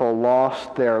people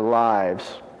lost their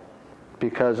lives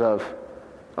because of,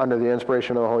 under the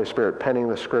inspiration of the Holy Spirit, penning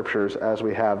the scriptures as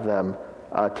we have them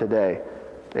today.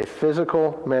 A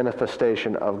physical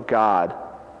manifestation of God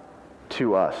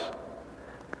to us.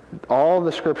 All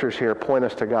the scriptures here point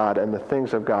us to God and the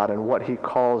things of God and what he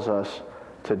calls us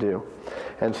to do.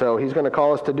 And so he's going to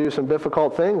call us to do some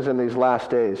difficult things in these last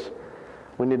days.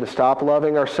 We need to stop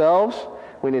loving ourselves.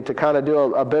 We need to kind of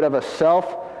do a bit of a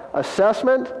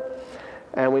self-assessment.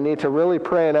 And we need to really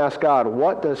pray and ask God,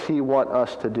 what does he want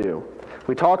us to do?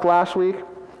 We talked last week.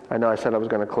 I know I said I was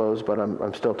going to close, but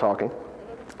I'm still talking.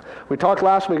 We talked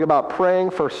last week about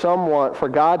praying for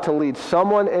God to lead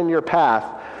someone in your path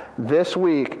this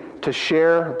week to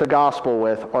share the gospel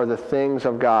with, or the things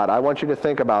of God. I want you to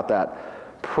think about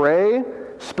that. Pray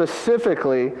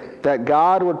specifically that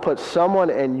God would put someone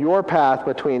in your path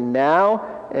between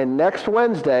now and next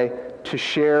Wednesday to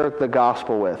share the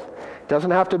gospel with. It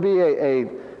doesn't have to be a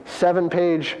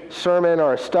 7-page sermon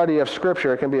or a study of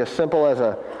Scripture. It can be as simple as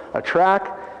a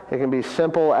track. It can be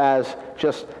simple as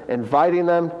just inviting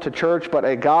them to church, but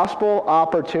a gospel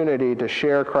opportunity to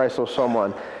share Christ with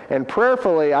someone. And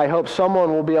prayerfully, I hope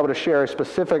someone will be able to share a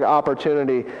specific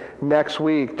opportunity next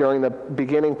week during the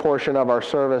beginning portion of our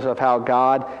service of how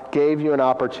God gave you an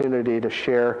opportunity to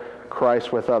share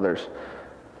Christ with others.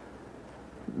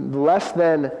 Less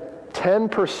than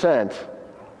 10%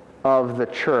 of the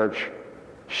church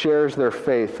shares their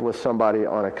faith with somebody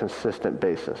on a consistent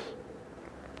basis.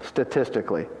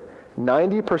 Statistically,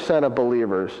 90% of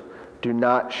believers do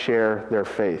not share their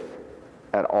faith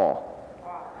at all.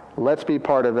 Let's be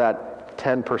part of that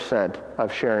 10%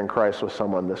 of sharing Christ with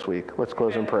someone this week. Let's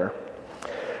close in prayer.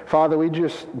 Father, we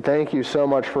just thank you so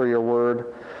much for your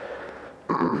word.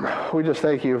 We just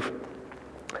thank you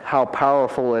how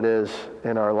powerful it is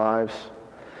in our lives.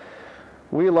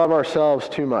 We love ourselves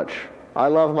too much. I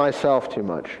love myself too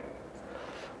much.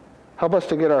 Help us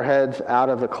to get our heads out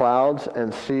of the clouds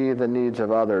and see the needs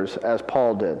of others, as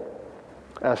Paul did,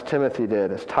 as Timothy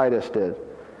did, as Titus did,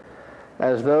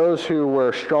 as those who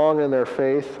were strong in their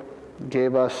faith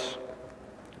gave us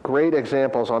great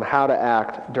examples on how to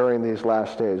act during these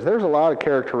last days. There's a lot of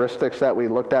characteristics that we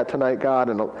looked at tonight, God,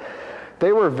 and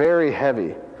they were very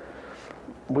heavy.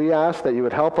 We ask that you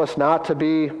would help us not to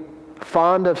be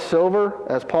fond of silver,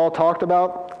 as Paul talked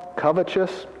about,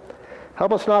 covetous.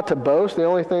 Help us not to boast. The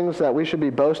only things that we should be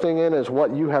boasting in is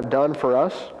what you have done for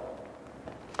us.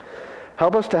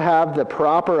 Help us to have the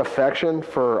proper affection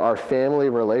for our family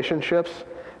relationships.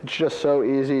 It's just so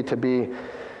easy to be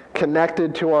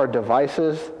connected to our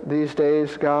devices these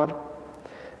days, God.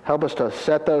 Help us to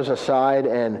set those aside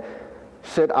and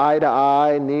sit eye to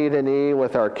eye, knee to knee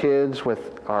with our kids,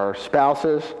 with our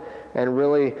spouses, and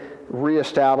really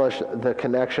reestablish the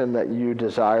connection that you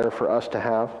desire for us to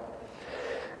have.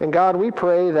 And God, we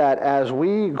pray that as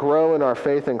we grow in our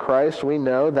faith in Christ, we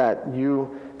know that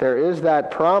there is that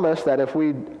promise that if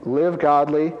we live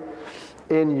godly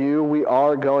in you, we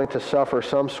are going to suffer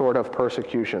some sort of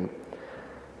persecution.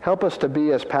 Help us to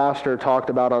be, as Pastor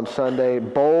talked about on Sunday,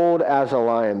 bold as a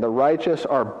lion. The righteous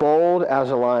are bold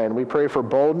as a lion. We pray for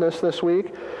boldness this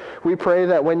week. We pray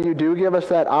that when you do give us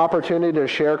that opportunity to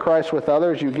share Christ with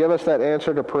others, you give us that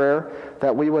answer to prayer,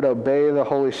 that we would obey the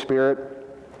Holy Spirit.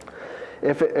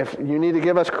 If you need to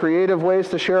give us creative ways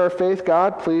to share our faith,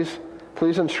 God, please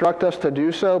instruct us to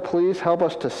do so. Please help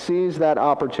us to seize that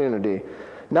opportunity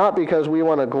not because we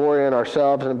want to glory in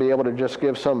ourselves and be able to just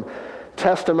give some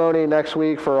testimony next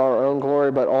week for our own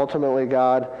glory, but ultimately,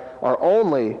 God, are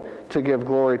only to give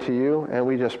glory to you, and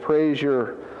we just praise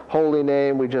your holy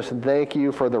name. We just thank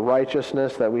you for the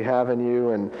righteousness that we have in you,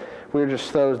 and we're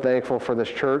just so thankful for this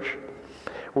church.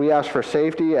 We ask for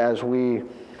safety as we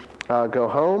go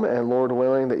home, and Lord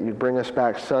willing, that you'd bring us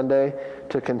back Sunday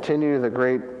to continue the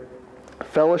great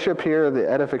fellowship here, the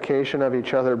edification of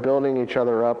each other, building each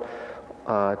other up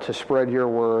to spread your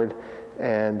word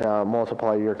and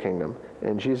multiply your kingdom.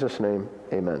 In Jesus' name,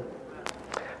 amen.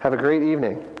 Have a great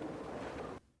evening.